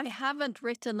 I haven't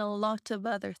written a lot of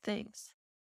other things.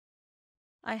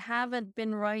 I haven't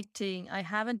been writing, I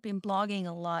haven't been blogging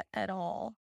a lot at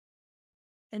all.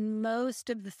 And most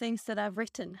of the things that I've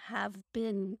written have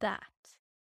been that.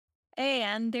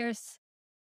 And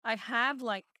I have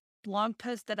like blog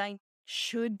posts that I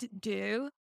should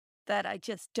do that I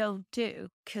just don't do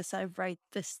because I write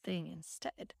this thing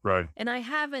instead. Right. And I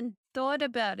haven't thought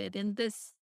about it in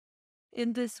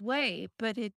this way,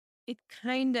 but it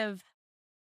kind of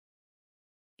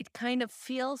it kind of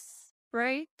feels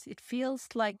right. It feels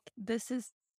like this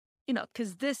is,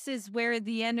 because this is where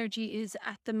the energy is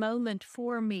at the moment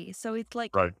for me. So it's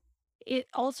like Right. it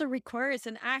also requires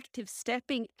an active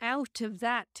stepping out of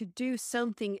that to do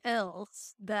something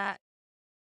else that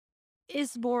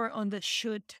is more on the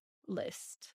should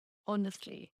list,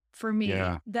 honestly, for me,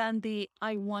 Yeah. than the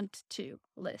I want to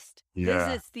list. This Yeah.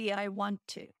 is the I want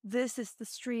to. This is the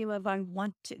stream of I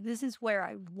want to. This is where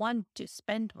I want to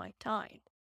spend my time.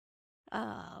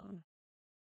 Um,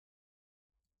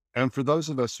 And for those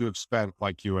of us who have spent,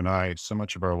 like you and I, so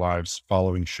much of our lives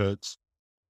following shoulds,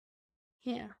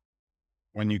 yeah.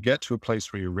 when you get to a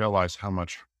place where you realize how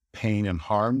much pain and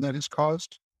harm that is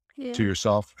caused to Yeah.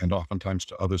 yourself and oftentimes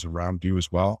to others around you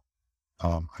as well.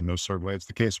 I know certainly it's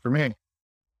the case for me.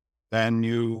 Then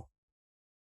you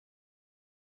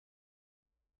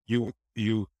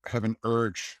have an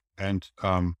urge and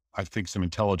I think some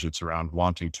intelligence around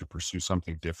wanting to pursue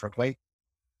something differently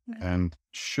Yeah. and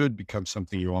should become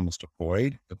something you almost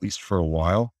avoid, at least for a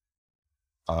while.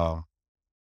 Uh,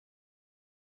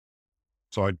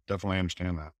 so I definitely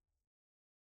understand that.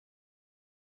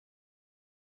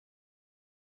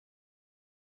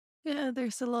 Yeah,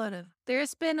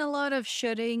 there's been a lot of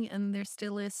shooting and there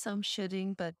still is some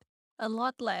shooting, but a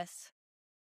lot less.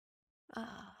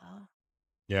 Uh,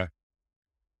 Yeah.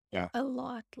 Yeah. a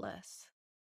lot less.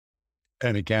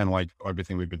 And again, like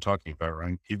everything we've been talking about,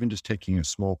 right? Even just taking a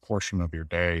small portion of your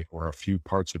day or a few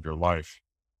parts of your life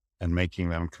and making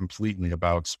them completely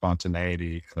about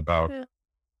spontaneity and Yeah.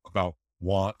 about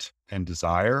want and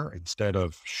desire instead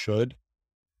of should,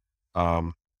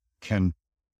 um, can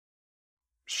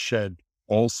shed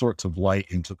all sorts of light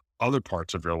into other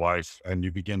parts of your life, and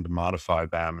you begin to modify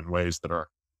them in ways that are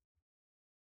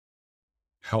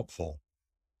helpful,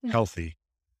 Yeah. healthy.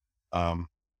 Um,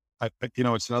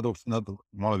 it's another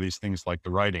one of these things like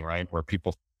the writing, right? Where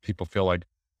people feel like,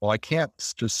 well, I can't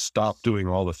just stop doing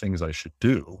all the things I should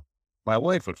do. My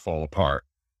life would fall apart.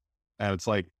 And it's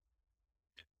like,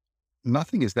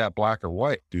 nothing is that black or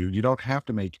white, dude. You don't have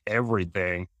to make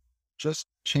everything. Just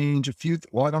change a few.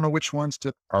 Well, I don't know which ones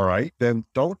to. All right. Then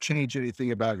don't change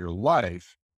anything about your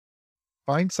life.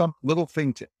 Find some little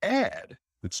thing to add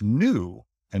that's new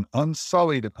and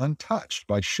unsullied and untouched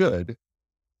by should,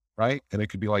 right? And it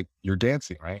could be like you're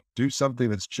dancing, right? Do something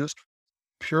that's just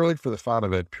purely for the fun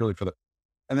of it, purely for the,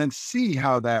 and then see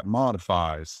how that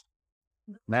modifies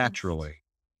Yes. naturally.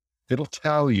 It'll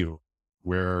tell you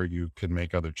where you can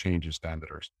make other changes then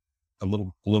that are a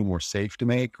little more safe to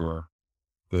make or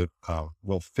that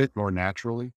will fit more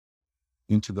naturally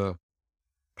into the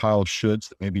pile of shoulds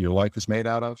that maybe your life is made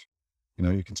out of.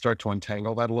 You can start to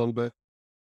untangle that a little bit.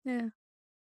 Yeah.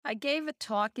 I gave a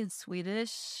talk in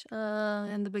Swedish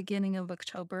in the beginning of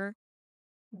October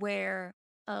where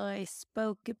I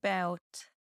spoke about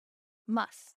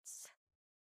musts.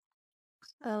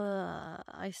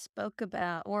 I spoke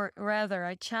about, or rather,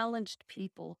 I challenged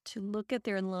people to look at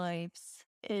their lives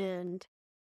and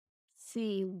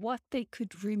see what they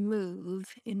could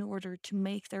remove in order to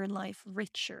make their life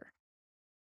richer.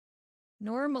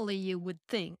 Normally, you would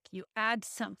think you add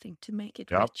something to make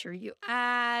it Yep. richer. You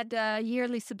add a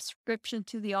yearly subscription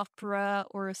to the opera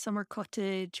or a summer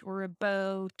cottage or a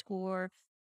boat or,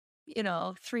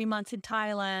 3 months in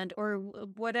Thailand or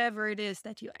whatever it is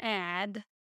that you add,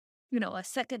 a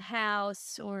second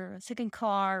house or a second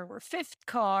car or fifth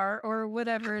car or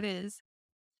whatever it is.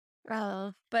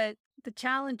 But the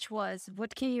challenge was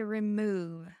what can you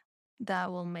remove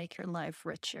that will make your life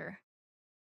richer?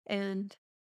 And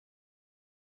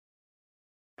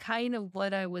kind of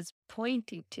what I was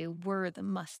pointing to were the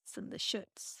musts and the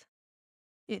shoulds,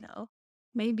 you know?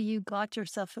 Maybe you got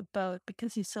yourself a boat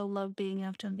because you so love being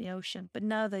out on the ocean, but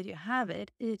now that you have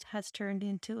it, it has turned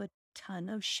into a ton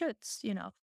of shoulds,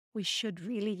 We should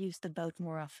really use the boat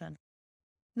more often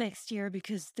next year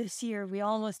because this year we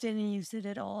almost didn't use it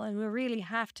at all. And we really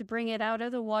have to bring it out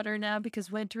of the water now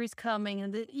because winter is coming.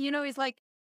 And, it's like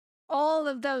all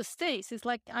of those things. It's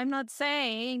like, I'm not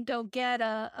saying don't get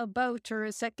a boat or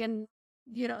a second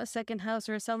house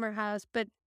or a summer house, but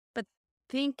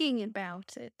thinking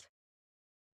about it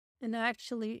and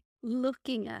actually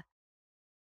looking at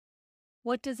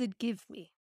what does it give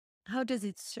me? How does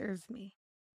it serve me?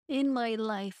 In my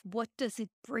life, what does it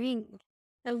bring?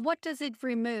 And what does it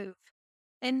remove?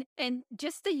 And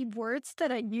just the words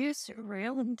that I use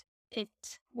around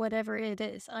it, whatever it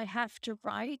is, I have to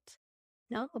write.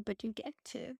 No, but you get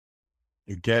to.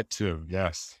 You get to,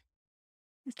 yes.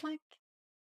 It's like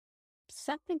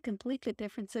something completely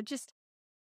different. So just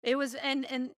it was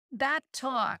and that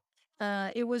talk,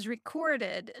 it was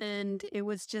recorded and it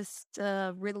was just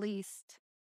released.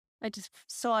 I just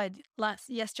saw it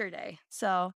yesterday.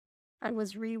 So I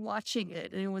was rewatching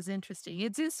it and it was interesting.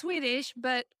 It's in Swedish,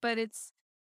 but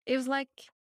it was like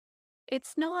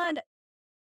it's not,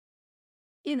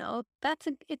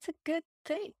 it's a good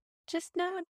thing. Just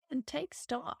know and take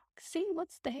stock. See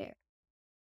what's there.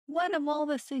 One of all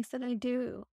the things that I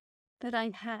do that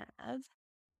I have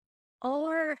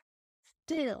are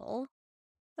still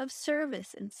of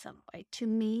service in some way to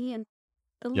me and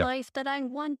the Yeah. life that I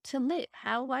want to live,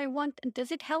 how I want, and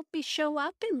does it help me show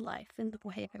up in life in the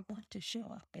way I want to show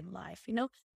up in life?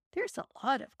 There's a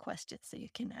lot of questions that you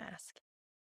can ask.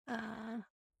 Uh,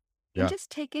 and Yeah. just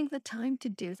taking the time to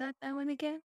do that now and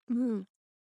again. Mm,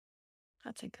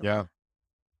 That's a good Yeah. one.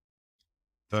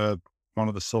 The one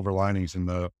of the silver linings in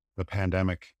the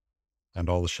pandemic and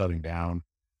all the shutting down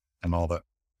and all that,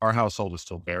 our household is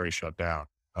still very shut down.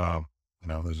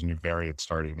 There's a new variant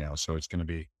starting now, so it's going to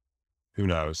be, who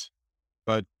knows?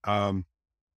 But one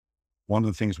of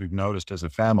the things we've noticed as a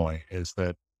family is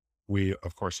that we,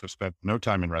 of course, have spent no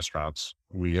time in restaurants.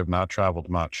 We have not traveled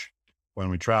much. When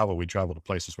we travel to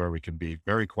places where we can be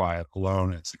very quiet,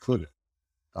 alone, and secluded,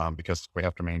 because we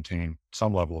have to maintain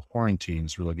some level of quarantine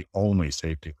is really the only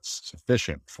safety that's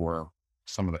sufficient for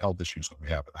some of the health issues that we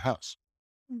have at the house.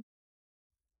 Mm.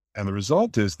 And the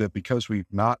result is that because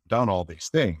we've not done all these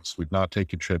things, we've not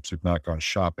taken trips, we've not gone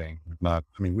shopping,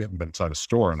 we haven't been inside a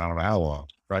store in I don't know how long,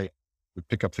 right? We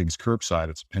pick up things curbside.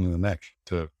 It's a pain in the neck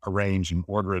to arrange and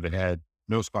order it ahead.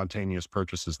 No spontaneous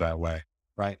purchases that way,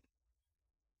 right?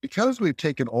 Because we've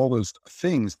taken all those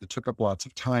things that took up lots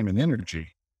of time and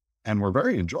energy and were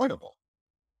very enjoyable,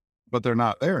 but they're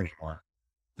not there anymore.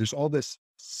 There's all this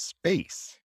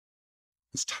space,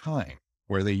 this time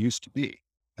where they used to be.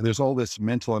 And there's all this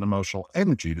mental and emotional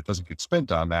energy that doesn't get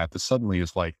spent on that suddenly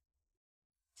is like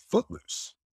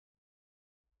footloose.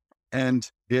 And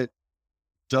it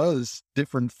does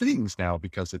different things now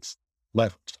because it's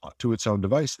left to its own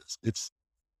devices.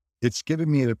 It's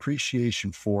given me an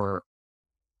appreciation for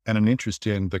and an interest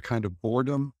in the kind of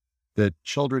boredom that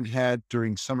children had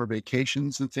during summer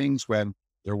vacations and things when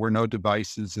there were no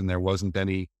devices and there wasn't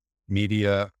any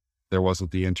media, there wasn't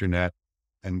the internet,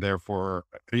 and therefore,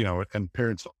 and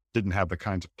parents didn't have the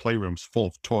kinds of playrooms full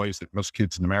of toys that most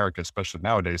kids in America, especially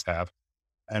nowadays, have.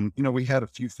 And, we had a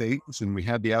few things and we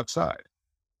had the outside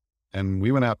and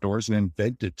we went outdoors and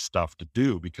invented stuff to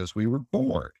do because we were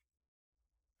bored.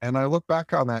 And I look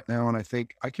back on that now and I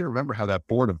think I can remember how that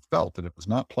boredom felt and it was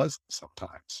not pleasant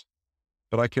sometimes,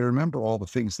 but I can remember all the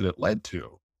things that it led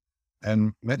to.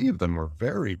 And many of them were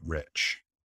very rich.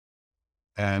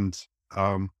 And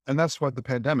that's what the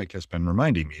pandemic has been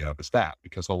reminding me of is that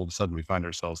because all of a sudden we find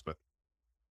ourselves with,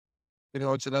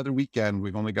 it's another weekend.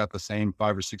 We've only got the same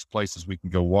 5 or 6 places we can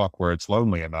go walk where it's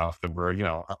lonely enough. And we're,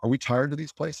 are we tired of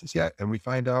these places yet? And we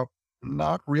find out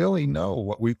not really. No,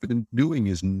 what we've been doing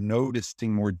is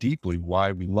noticing more deeply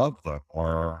why we love them,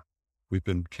 or we've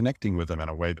been connecting with them in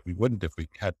a way that we wouldn't if we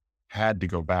had to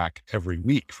go back every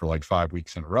week for like 5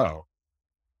 weeks in a row.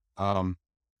 Um,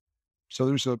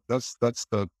 so that's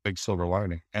the big silver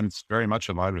lining. And it's very much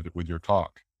in line with your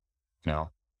talk.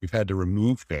 We've had to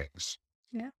remove things.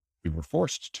 Yeah. We were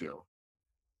forced to,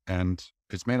 and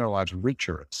it's made our lives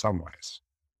richer in some ways.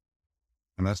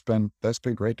 And that's been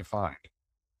great to find.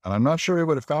 And I'm not sure we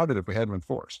would have found it if we hadn't been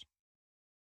forced.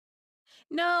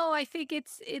 No, I think it.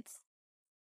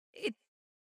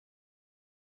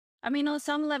 I mean, on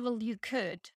some level you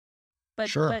could, but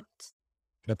Sure. but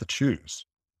You have to choose.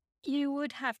 you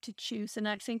would have to choose, and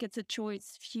I think it's a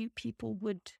choice few people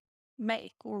would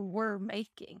make or were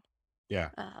making. Yeah.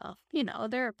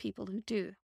 There are people who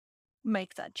do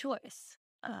make that choice,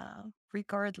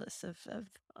 regardless of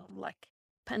like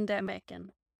pandemic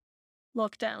and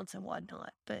lockdowns and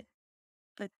whatnot. But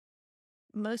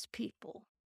most people,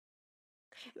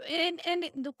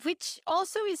 which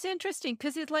also is interesting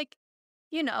because it's like,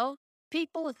 you know,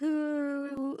 people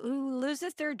who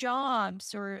loses their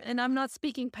jobs and I'm not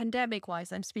speaking pandemic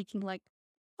wise, I'm speaking like,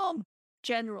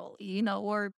 general,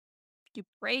 or you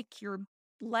break your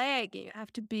leg, you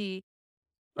have to be,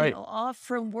 Right. off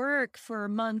from work for a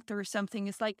month or something.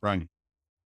 It's like Right.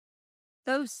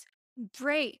 those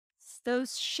breaks,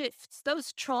 those shifts,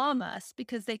 those traumas,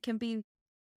 because they can be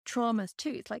traumas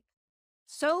too. It's like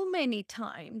so many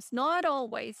times, not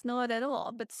always, not at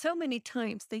all, but so many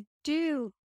times they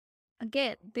do.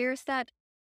 Again, there's that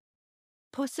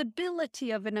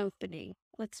possibility of an opening.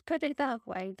 Let's put it that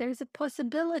way. There's a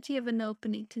possibility of an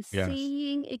opening to Yes.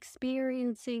 seeing,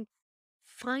 experiencing,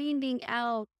 finding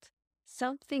out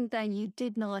something that you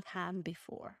did not have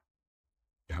before.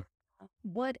 Yeah.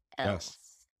 What Yes.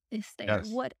 else is there? Yes.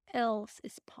 What else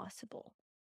is possible?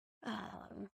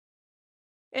 Um,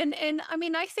 and I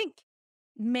mean, I think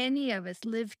many of us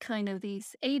live kind of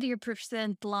these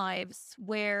 80% lives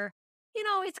where,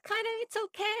 it's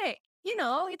okay.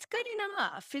 It's good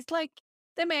enough. It's like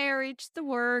the marriage, the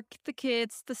work, the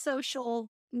kids, the social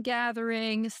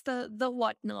gatherings, the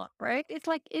whatnot, right? It's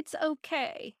like it's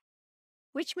okay.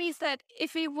 Which means that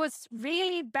if it was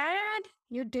really bad,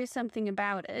 you'd do something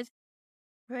about it,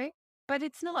 right? But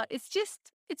it's not. It's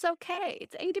just it's okay.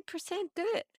 It's 80%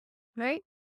 good, right?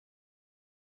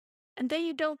 And then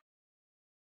you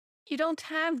don't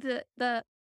have the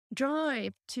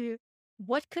drive to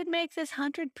what could make this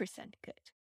 100% good,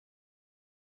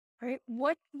 right?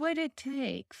 What would it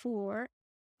take for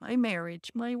my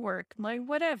marriage, my work, my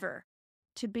whatever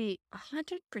to be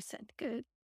 100% good.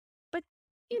 But,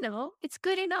 it's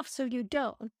good enough so you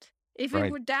don't. If it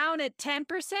Right. were down at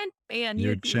 10%, man, You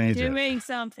you'd would be change it. doing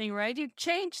something, right? You'd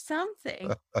change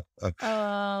something.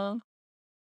 Uh,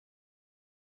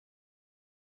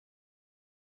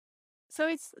 so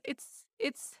it's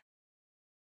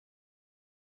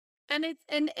and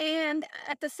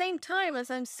at the same time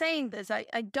as I'm saying this, I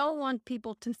don't want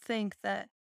people to think that,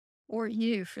 or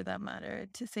you for that matter,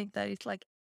 to think that it's like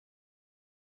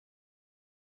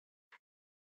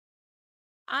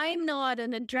I'm not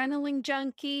an adrenaline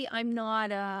junkie. I'm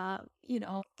not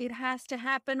it has to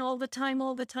happen all the time,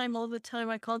 all the time, all the time.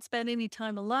 I can't spend any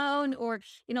time alone, or,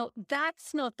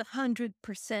 that's not the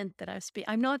 100% that I speak.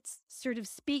 I'm not sort of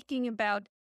speaking about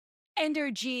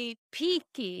energy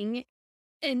peaking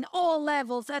in all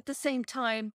levels at the same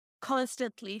time,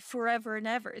 constantly, forever and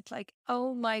ever. It's like,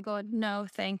 oh my God, no,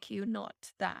 thank you,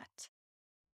 not that.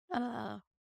 Uh,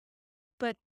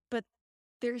 but, but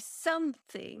there's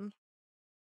something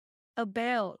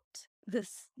about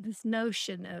this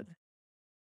notion of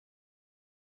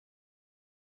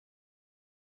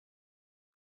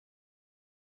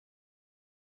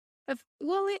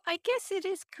well, I guess it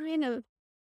is kind of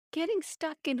getting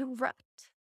stuck in a rut,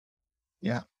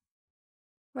 Yeah.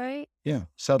 right? Yeah.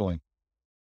 Settling.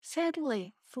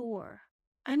 Settling for,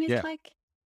 and it's Yeah. like,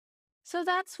 so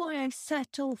that's why I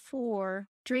settle for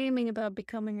dreaming about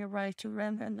becoming a writer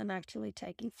rather than actually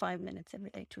taking 5 minutes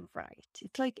every day to write.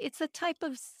 It's like it's a type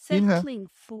of Yeah. settling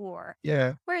for,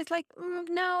 Yeah. where it's like,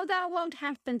 no, that won't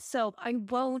happen. So I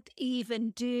won't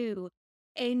even do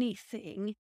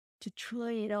anything to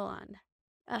try it on,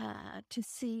 to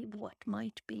see what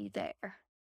might be there.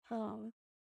 Um,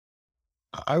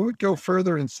 I would go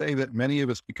further and say that many of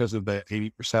us, because of the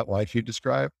 80% life you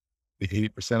describe, the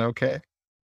 80% okay,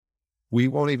 we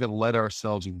won't even let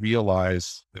ourselves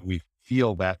realize that we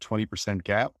feel that 20%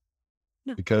 gap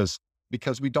no, because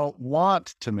we don't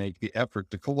want to make the effort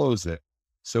to close it.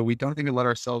 So we don't even let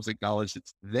ourselves acknowledge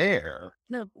it's there.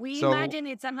 no, we So, imagine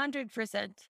it's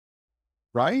 100%.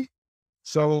 right?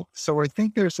 So I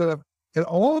think there's and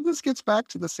all of this gets back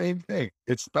to the same thing.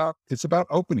 It's about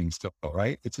opening still,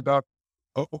 right? It's about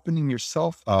opening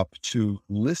yourself up to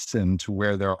listen to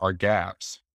where there are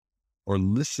gaps, or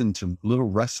listen to little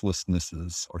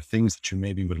restlessnesses or things that you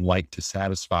maybe would like to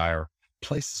satisfy, or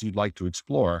places you'd like to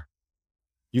explore.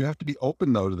 You have to be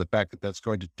open though to the fact that that's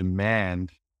going to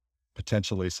demand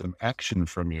potentially some action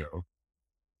from you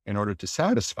in order to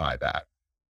satisfy that.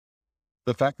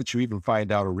 The fact that you even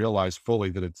find out or realize fully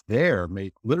that it's there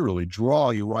may literally draw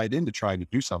you right into trying to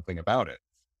do something about it.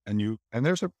 And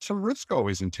there's some risk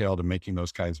always entailed in making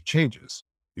those kinds of changes.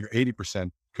 Your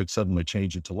 80% could suddenly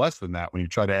change into less than that when you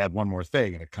try to add one more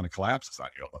thing and it kind of collapses on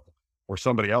you a little, or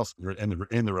somebody else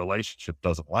in the relationship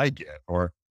doesn't like it.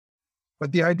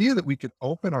 But the idea that we could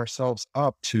open ourselves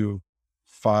up to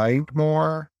find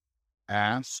more,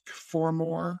 ask for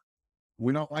more.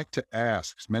 We don't like to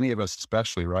ask. Many of us,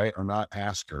 especially, right, are not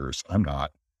askers. I'm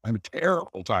not. I'm a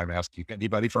terrible time asking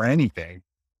anybody for anything.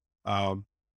 Um,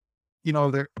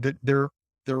 there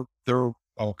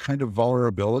all kind of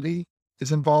vulnerability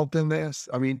is involved in this.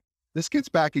 I mean, this gets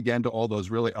back again to all those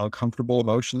really uncomfortable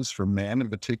emotions for men in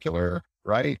particular,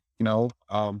 right?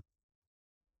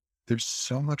 There's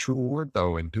so much reward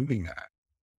though in doing that,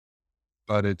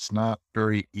 but it's not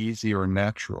very easy or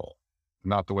natural.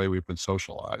 Not the way we've been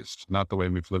socialized, not the way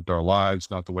we've lived our lives,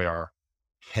 not the way our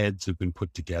heads have been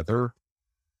put together.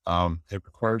 It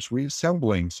requires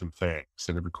reassembling some things,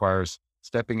 and it requires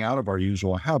stepping out of our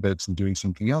usual habits and doing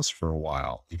something else for a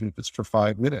while, even if it's for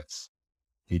 5 minutes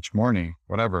each morning,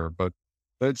 whatever. But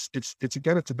it's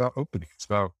again, it's about opening. It's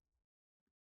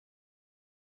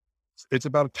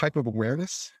about a type of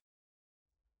awareness,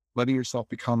 letting yourself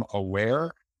become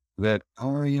aware that,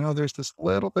 oh, there's this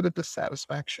little bit of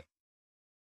dissatisfaction.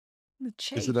 The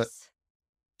Is it a chase.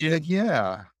 yeah,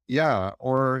 yeah, yeah,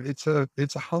 or it's a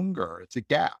hunger, it's a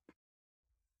gap.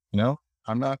 You know,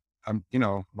 I'm not,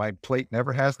 my plate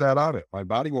never has that on it. My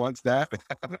body wants that.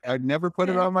 I'd never put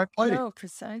it Yeah. on my plate. No,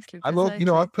 precisely, I will,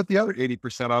 I precisely. put the other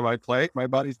 80% on my plate. My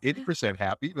body's 80%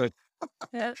 happy, but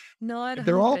Yeah, not a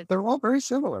they're all, 100. they're all very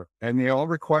similar, and they all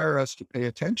require us to pay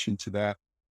attention to that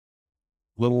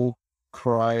little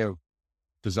cry of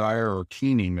desire or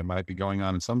keening that might be going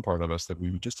on in some part of us that we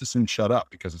would just as soon shut up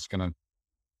because it's going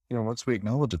to, once we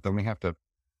acknowledge it, then we'll have to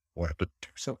do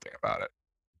something about it.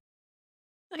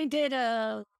 I did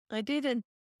a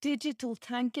digital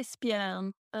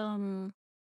tankespjärn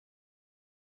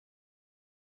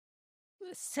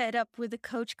set up with a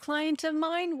coach client of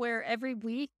mine where every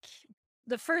week,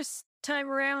 the first time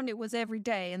around, it was every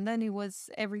day, and then it was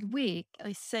every week.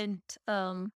 I sent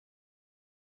a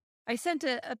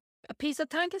piece of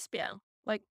Tankespien,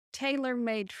 like tailor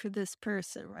made for this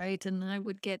person, right? And I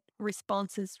would get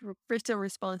responses, written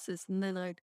responses, and then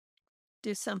I'd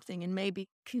do something and maybe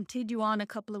continue on a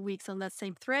couple of weeks on that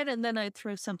same thread, and then I'd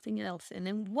throw something else in.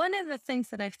 And one of the things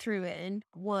that I threw in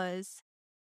was,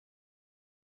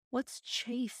 what's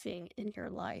chafing in your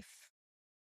life?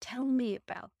 Tell me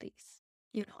about these.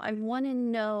 I want to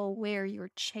know where your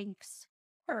chafes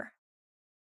were.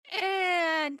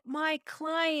 And my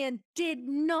client did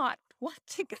not want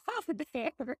to go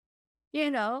there.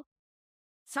 You know,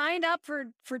 Signed up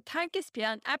for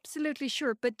Tankespien, absolutely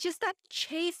sure. But just that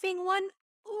chafing one,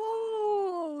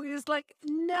 ooh, is like,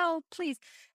 no, please.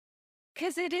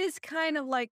 Because it is kind of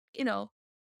like,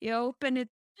 you open it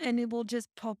and it will just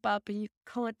pop up and you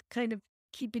can't kind of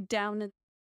keep it down and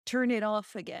turn it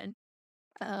off again.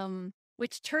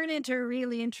 Which turned into a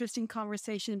really interesting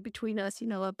conversation between us,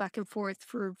 a back and forth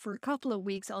for a couple of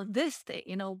weeks on this thing.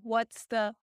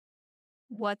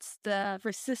 What's the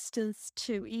resistance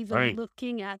to even Right.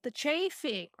 looking at the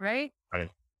chafing, right?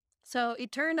 Right. So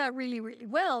it turned out really, really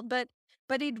well, but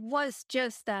it was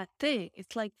just that thing.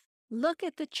 It's like, look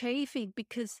at the chafing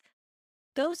because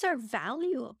those are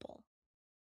valuable.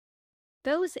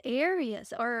 Those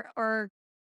areas are,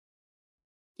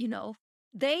 you know,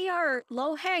 they are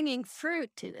low-hanging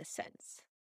fruit in a sense.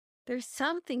 There's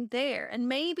something there. And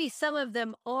maybe some of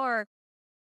them are,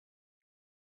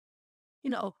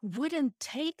 wouldn't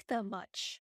take that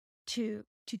much to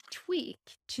tweak,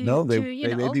 No, to they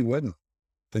maybe wouldn't.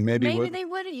 They maybe maybe wouldn't. they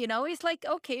wouldn't, It's like,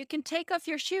 okay, you can take off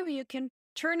your shoe, you can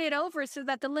turn it over so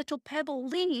that the little pebble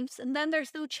leaves, and then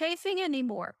there's no chafing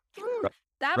anymore. Right.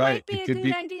 That Right. might be a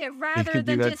good idea It rather could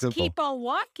be than that just simple. keep on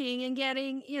walking and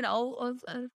getting,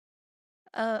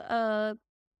 a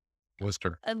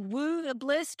Blister. a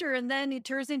blister, and then it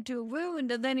turns into a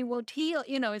wound, and then it won't heal.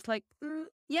 It's like,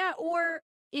 yeah, or,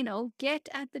 get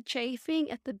at the chafing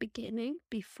at the beginning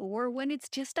before, when it's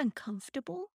just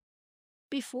uncomfortable,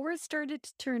 before it started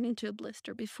to turn into a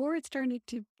blister, before it started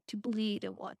to bleed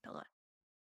and whatnot.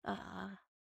 Uh,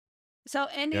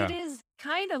 and it Yeah. is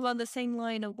kind of on the same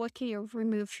line of, what can you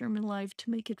remove from your life to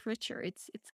make it richer? It's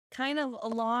kind of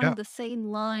along Yeah. the same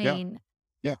Yeah. line.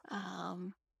 Yeah.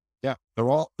 Um, Yeah. They're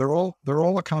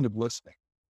all a kind of listening.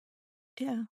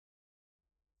 yeah.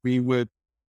 We would,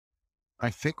 I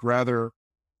think, rather,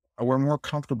 we're more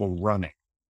comfortable running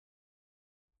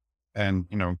and,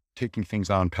 taking things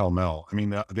on pell mell. I mean,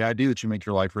 the idea that you make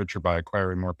your life richer by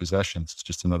acquiring more possessions is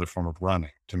just another form of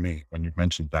running to me. When you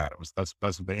mentioned that, that's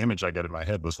the image I get in my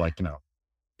head was like,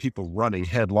 people running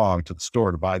headlong to the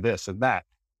store to buy this and that.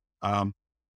 Um,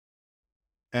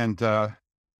 and,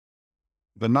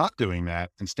 the not doing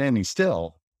that and standing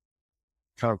still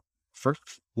kind of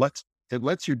first lets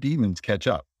your demons catch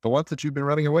up. The ones that you've been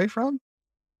running away from,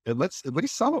 it lets at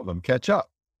least some of them catch up.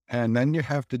 And then you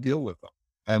have to deal with them.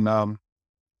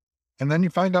 And then you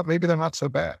find out maybe they're not so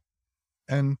bad.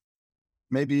 And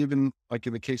maybe even like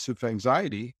in the case of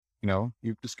anxiety,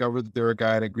 you've discovered that there's a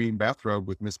guy in a green bathrobe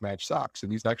with mismatched socks,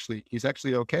 and he's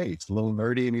actually okay. He's a little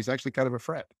nerdy, and he's actually kind of a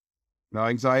friend. Now,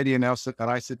 anxiety, and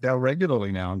I sit down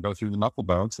regularly now and go through the knuckle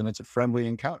bones, and it's a friendly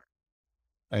encounter.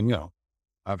 And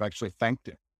I've actually thanked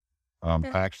him.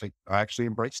 Yeah. I actually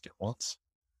embraced it once.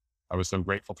 I was so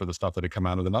grateful for the stuff that had come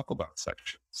out of the knuckle bone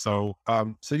section. So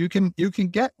you can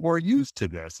get more used to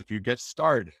this if you get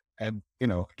started. And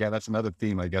again, that's another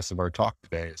theme, I guess, of our talk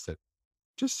today is that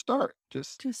just start,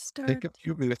 just Just take start. a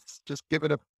few minutes, just give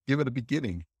it a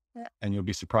beginning, Yeah. and you'll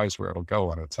be surprised where it'll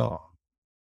go on its own.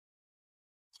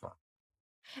 So,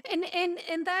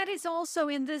 And that is also,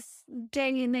 in this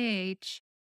day and age,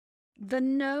 the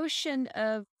notion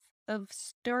of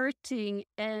starting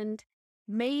and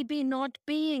maybe not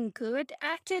being good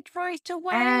at it right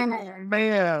away. oh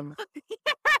man,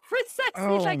 Precisely. It's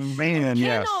oh like, I man,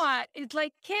 yes. cannot. It's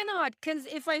like, cannot, because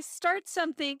if I start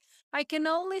something, I can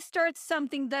only start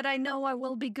something that I know I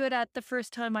will be good at the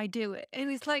first time I do it. And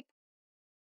it's like,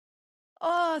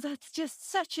 oh, that's just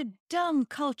such a dumb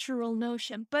cultural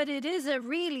notion, but it is a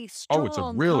really Oh, it's a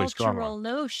strong really strong one. cultural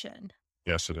notion.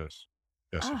 Yes, it is.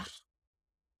 Yes, it Ah, is.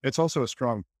 It's also a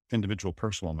strong individual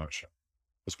personal notion,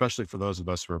 especially for those of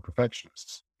us who are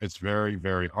perfectionists. It's very,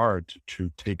 very hard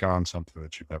to take on something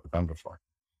that you've never done before.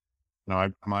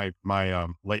 Now, my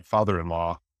late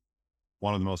father-in-law,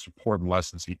 one of the most important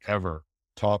lessons he ever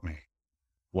taught me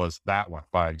was that one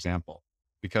by example,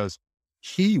 because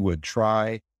he would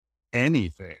try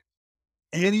anything,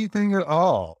 anything at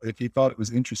all, if he thought it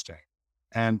was interesting.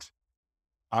 And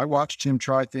I watched him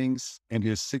try things in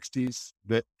his 60s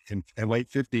and late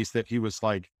 50s that he was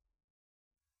like,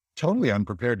 totally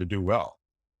unprepared to do well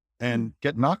Mm. and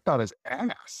get knocked on his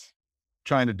ass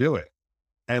trying to do it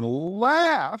and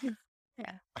laugh Mm.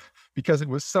 Yeah. because it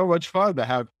was so much fun to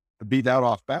have to be that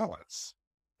off balance.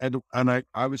 And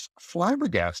I was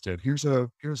flabbergasted. Here's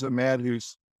a man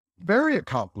who's very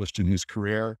accomplished in his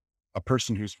career, a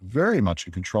person who's very much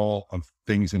in control of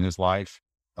things in his life,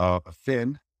 a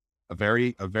Finn, a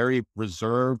very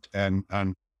reserved and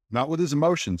not with his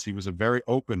emotions. He was a very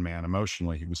open man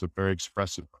emotionally. He was a very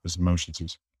expressive of his emotions. He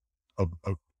was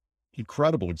a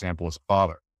incredible example as a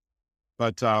father.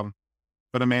 But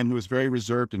a man who was very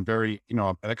reserved and very,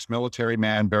 an ex-military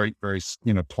man, very,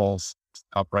 tall,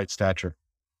 upright stature.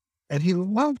 And he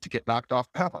loved to get knocked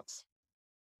off balance.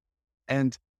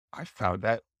 And I found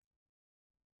that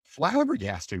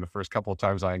flabbergasting the first couple of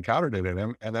times I encountered it in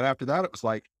him. And then after that, it was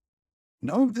like,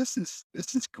 no, this is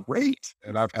great.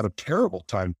 And I've had a terrible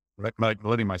time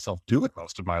letting myself do it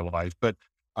most of my life. But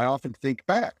I often think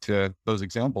back to those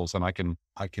examples and I can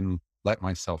let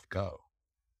myself go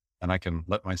and I can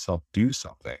let myself do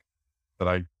something that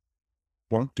I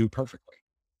won't do perfectly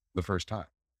the first time.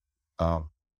 Um,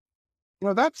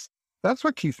 that's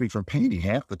what keeps me from painting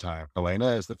half the time, Elena,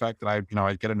 is the fact that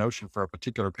I get a notion for a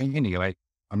particular painting and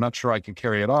I'm not sure I can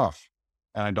carry it off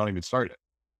and I don't even start it.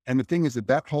 And the thing is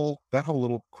that whole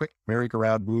little quick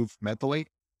merry-go-round move mentally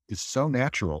is so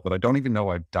natural that I don't even know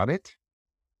I've done it.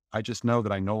 I just know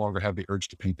that I no longer have the urge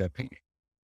to paint that painting.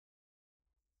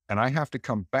 And I have to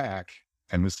come back.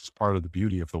 And this is part of the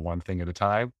beauty of the one thing at a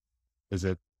time is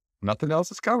that nothing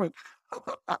else is coming.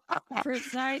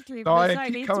 Precisely, So I keep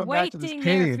precisely. It's coming back to this waiting there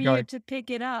painting for and you going, to pick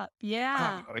it up.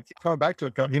 Yeah. I keep coming back to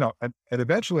it, and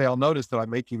eventually I'll notice that I'm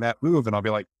making that move and I'll be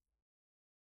like,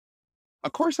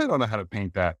 of course I don't know how to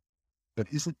paint that,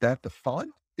 but isn't that the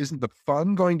fun? Isn't the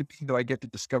fun going to be that I get to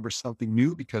discover something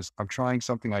new because I'm trying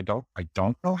something I don't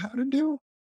know how to do?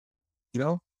 You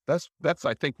know, that's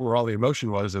I think where all the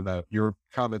emotion was in that your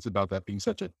comments about that being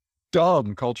such a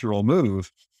dumb cultural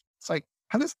move. It's like,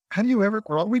 how do you ever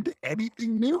grow into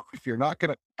anything new if you're not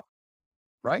gonna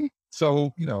right?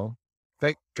 So,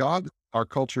 thank God our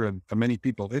culture and the many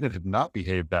people in it have not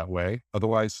behaved that way.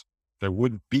 Otherwise, there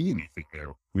wouldn't be anything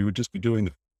new. We would just be doing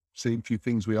the same few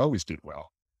things we always did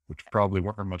well, which probably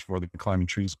weren't much more than climbing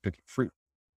trees, picking fruit.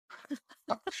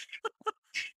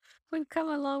 We've come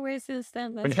a long way since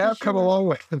then, We that's for have come a sure. long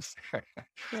way.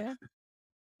 Yeah.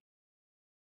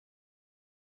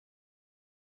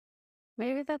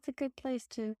 Maybe that's a good place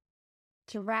to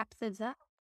wrap this up.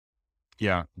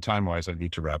 Yeah, time wise, I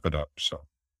need to wrap it up. So,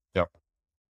 yep.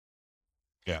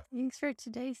 Yeah. Thanks for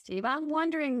today, Steve. I'm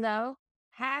wondering though,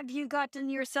 have you gotten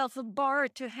yourself a bar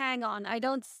to hang on? I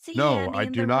don't see No, any I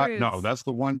in do the not. No, roofs. that's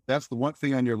the one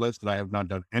thing on your list that I have not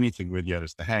done anything with yet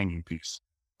is the hanging piece.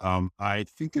 I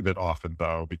think of it often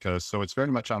though, because so it's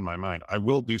very much on my mind. I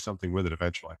will do something with it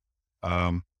eventually.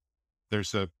 Um,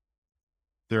 there's a,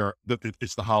 there, are,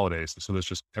 it's the holidays. So there's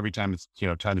just every time it's,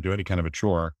 time to do any kind of a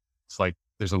chore, it's like,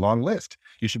 there's a long list.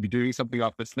 You should be doing something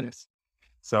off this list.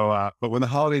 So, but when the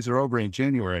holidays are over in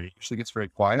January, it usually gets very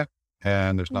quiet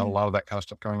and there's not a Mm, lot of that kind of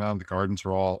stuff going on. The gardens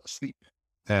are all asleep.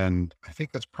 And I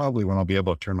think that's probably when I'll be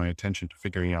able to turn my attention to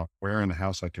figuring out where in the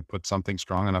house I can put something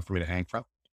strong enough for me to hang from.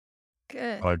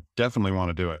 good. But I definitely want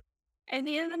to do it. And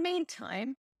in the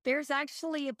meantime, there's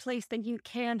actually a place that you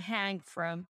can hang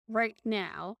from right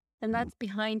now, and Mm. that's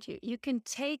behind you. You can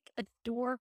take a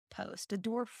door post, a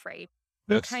door frame,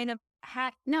 and This, kind of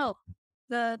hack. No,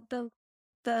 the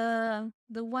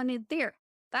one in there,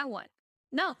 that one.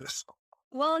 No, this,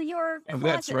 well, your that's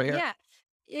closet, right here. yeah.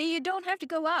 You don't have to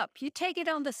go up. You take it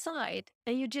on the side,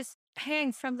 and you just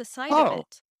hang from the side of Oh,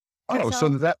 it. so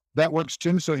So, that works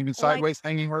too. So even like, sideways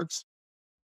hanging works.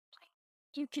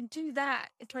 you can do that.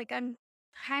 It's like I'm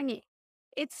hanging.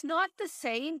 It's not the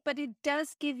same, but it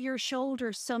does give your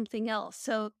shoulders something else.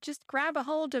 So just grab a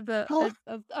hold of Oh,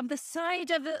 of the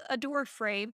side of a door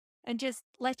frame and just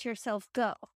let yourself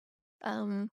go.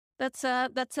 Um, that's a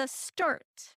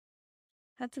start.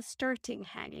 That's a starting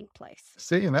hanging place.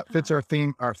 see, and that fits Um,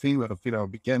 our theme of,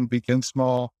 begin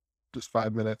small, just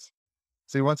 5 minutes.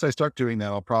 See, once I start doing that,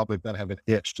 I'll probably then have an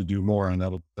itch to do more, and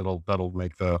that'll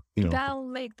make the that'll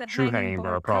make the true hanging hanging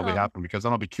bar bar probably come. happen because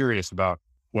then I'll be curious about,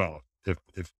 well, if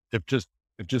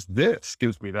just this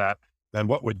gives me that, then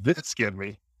what would this give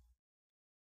me?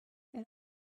 Yeah,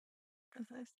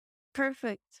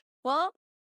 perfect. Well,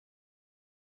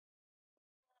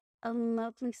 a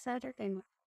lovely Saturday.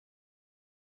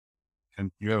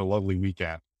 And you have a lovely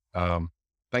weekend. Um,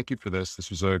 Thank you for this. This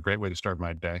was a great way to start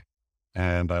my day,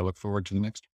 and I look forward to the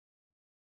next.